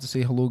 and I have to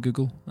say hello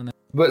Google. And then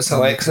What's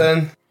Alexa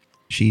in?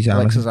 She's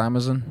Amazon. Alexa's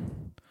Amazon.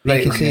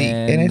 Right. You can say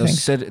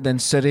anything. Then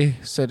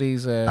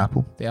Siri's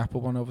Apple. The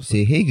Apple one,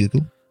 obviously. Say, hey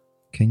Google,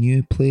 can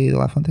you play the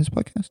Laugh Test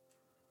podcast?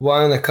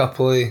 One and a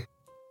couple of,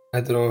 I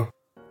don't know,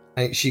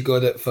 I think she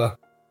got it for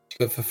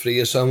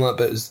free or something like that,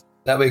 but it was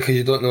that way because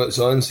you don't know it's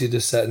on, so you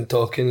just sit and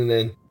talking and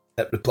then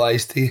it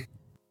replies to you.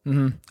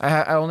 Mm-hmm.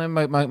 I only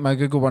have my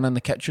Google one in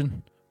the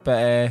kitchen,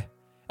 but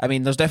I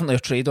mean, there's definitely a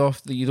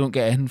trade-off that you don't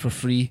get in for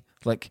free.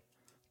 Like,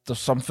 there's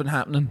something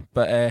happening,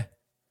 but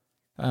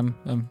I'm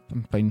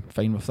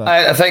fine with that.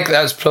 I think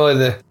that's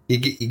probably you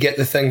get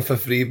the thing for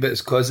free, but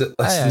it's because it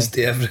listens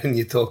to everything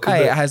you talk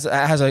about. It has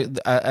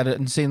an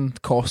insane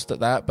cost at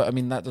that, but I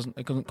mean it doesn't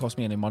cost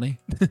me any money.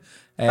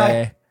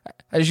 I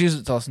just use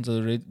it to listen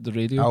to the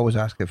radio. I always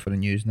ask it for the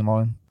news in the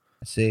morning.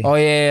 I say, oh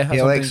yeah, hey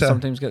Alexa,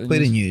 sometimes get play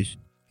the news.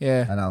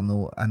 Yeah, and I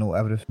know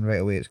everything right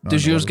away. It's going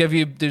does yours give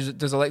you?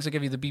 Does Alexa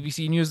give you the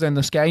BBC News then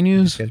the Sky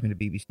News? It gives me the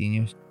BBC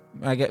News.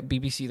 I get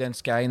BBC then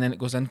Sky, and then it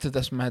goes into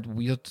this mad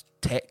weird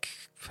tech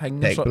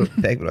thing. I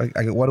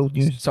get World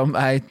News. Some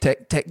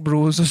tech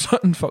bros or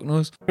something. Fuck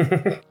knows.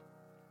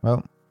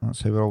 Well,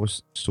 that's how we're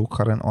always so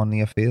current on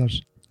the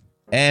affairs.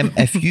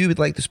 If you would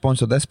like to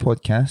sponsor this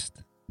podcast,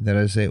 there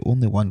is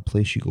only one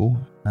place you go,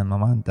 and my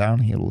man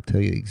Darren here will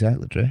tell you the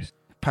exact address.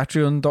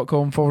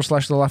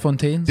 Patreon.com/The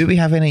LaFontaines. Do we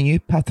have any new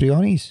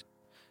Patreonies?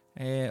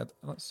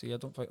 Let's see. I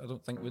don't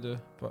think we do,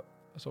 but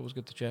it's always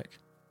good to check.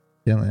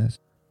 Certainly is.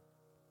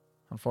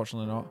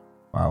 Unfortunately not.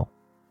 Wow.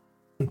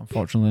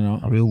 Unfortunately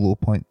not. A real low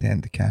point to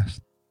end the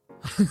cast.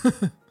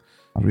 A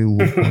real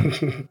low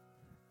point.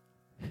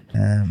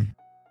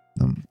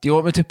 Do you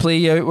want me to play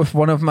you out with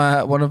one of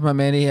my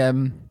many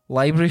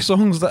library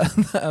songs that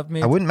I've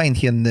made? I wouldn't mind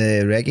hearing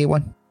the reggae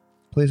one.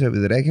 Plays out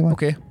with the reggae one.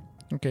 Okay,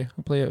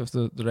 I'll play it with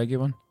the reggae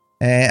one.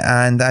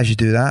 And as you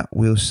do that,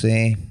 we'll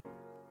say,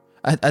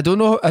 I don't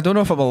know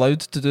if I'm allowed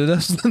to do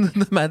this.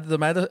 the mad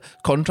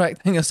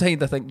contract thing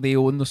aside, I think they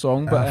own the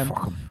song, but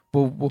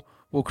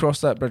we'll cross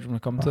that bridge when we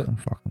come to it.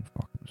 Fucking,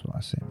 that's what I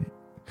say, mate.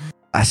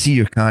 I see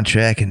your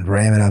contract and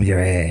ram it up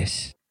your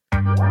ass.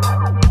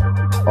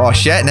 Oh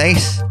shit,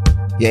 nice.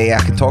 Yeah,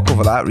 I can talk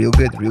over that real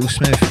good, real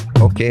smooth.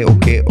 Okay,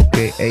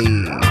 hey.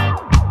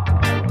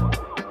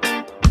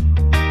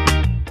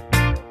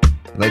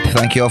 I'd like to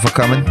thank you all for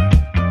coming.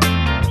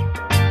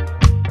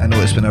 I know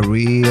it's been a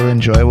real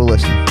enjoyable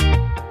listen.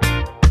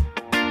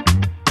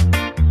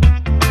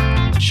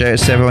 Shout out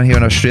to everyone here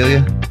in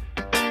Australia.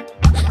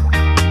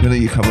 You know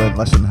you come in and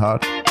listen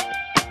hard.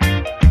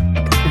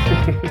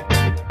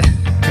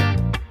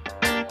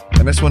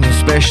 And this one's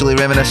especially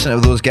reminiscent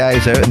of those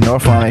guys out in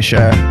North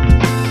Lanarkshire.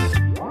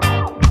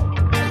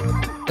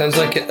 Sounds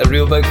like a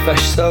real big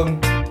fish song.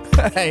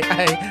 Aye.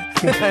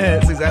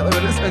 That's exactly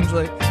what it sounds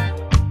like.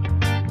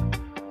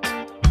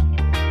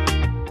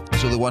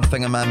 There's only one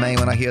thing in my mind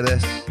when I hear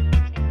this.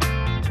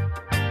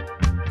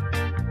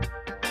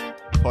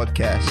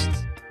 Podcast.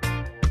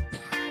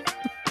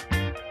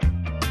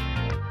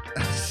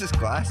 This is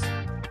class.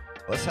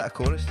 What's that, a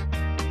chorus?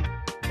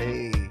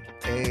 Hey.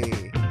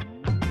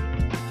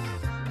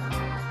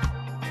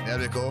 There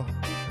we go.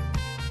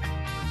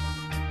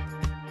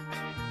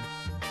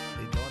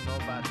 They don't know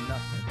about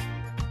nothing.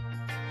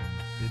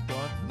 They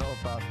don't know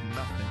about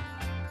nothing.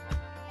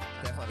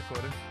 Definitely the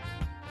chorus.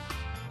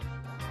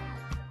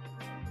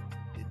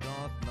 They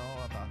don't know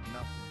about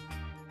nothing.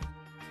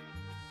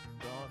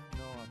 Don't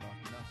know about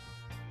nothing.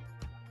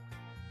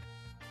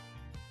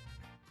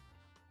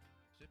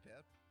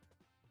 Superb.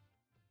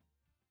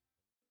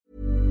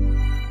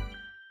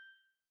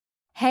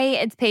 Hey,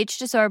 it's Paige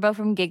DeSorbo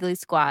from Giggly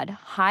Squad.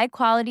 High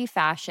quality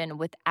fashion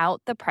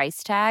without the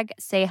price tag.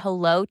 Say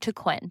hello to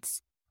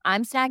Quince.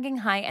 I'm snagging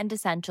high-end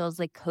essentials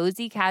like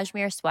cozy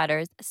cashmere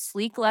sweaters,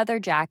 sleek leather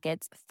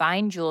jackets,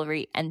 fine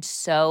jewelry, and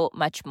so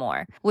much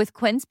more. With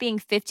Quince being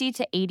 50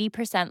 to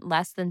 80%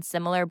 less than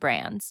similar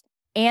brands.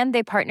 And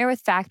they partner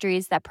with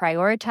factories that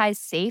prioritize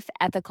safe,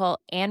 ethical,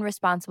 and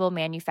responsible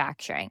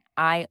manufacturing.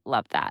 I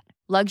love that.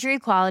 Luxury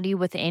quality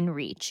within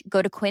reach.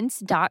 Go to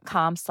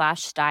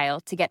quince.com/style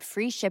to get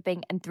free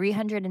shipping and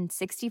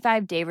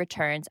 365-day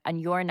returns on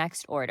your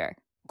next order.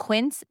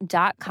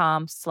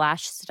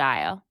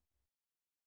 Quince.com/style.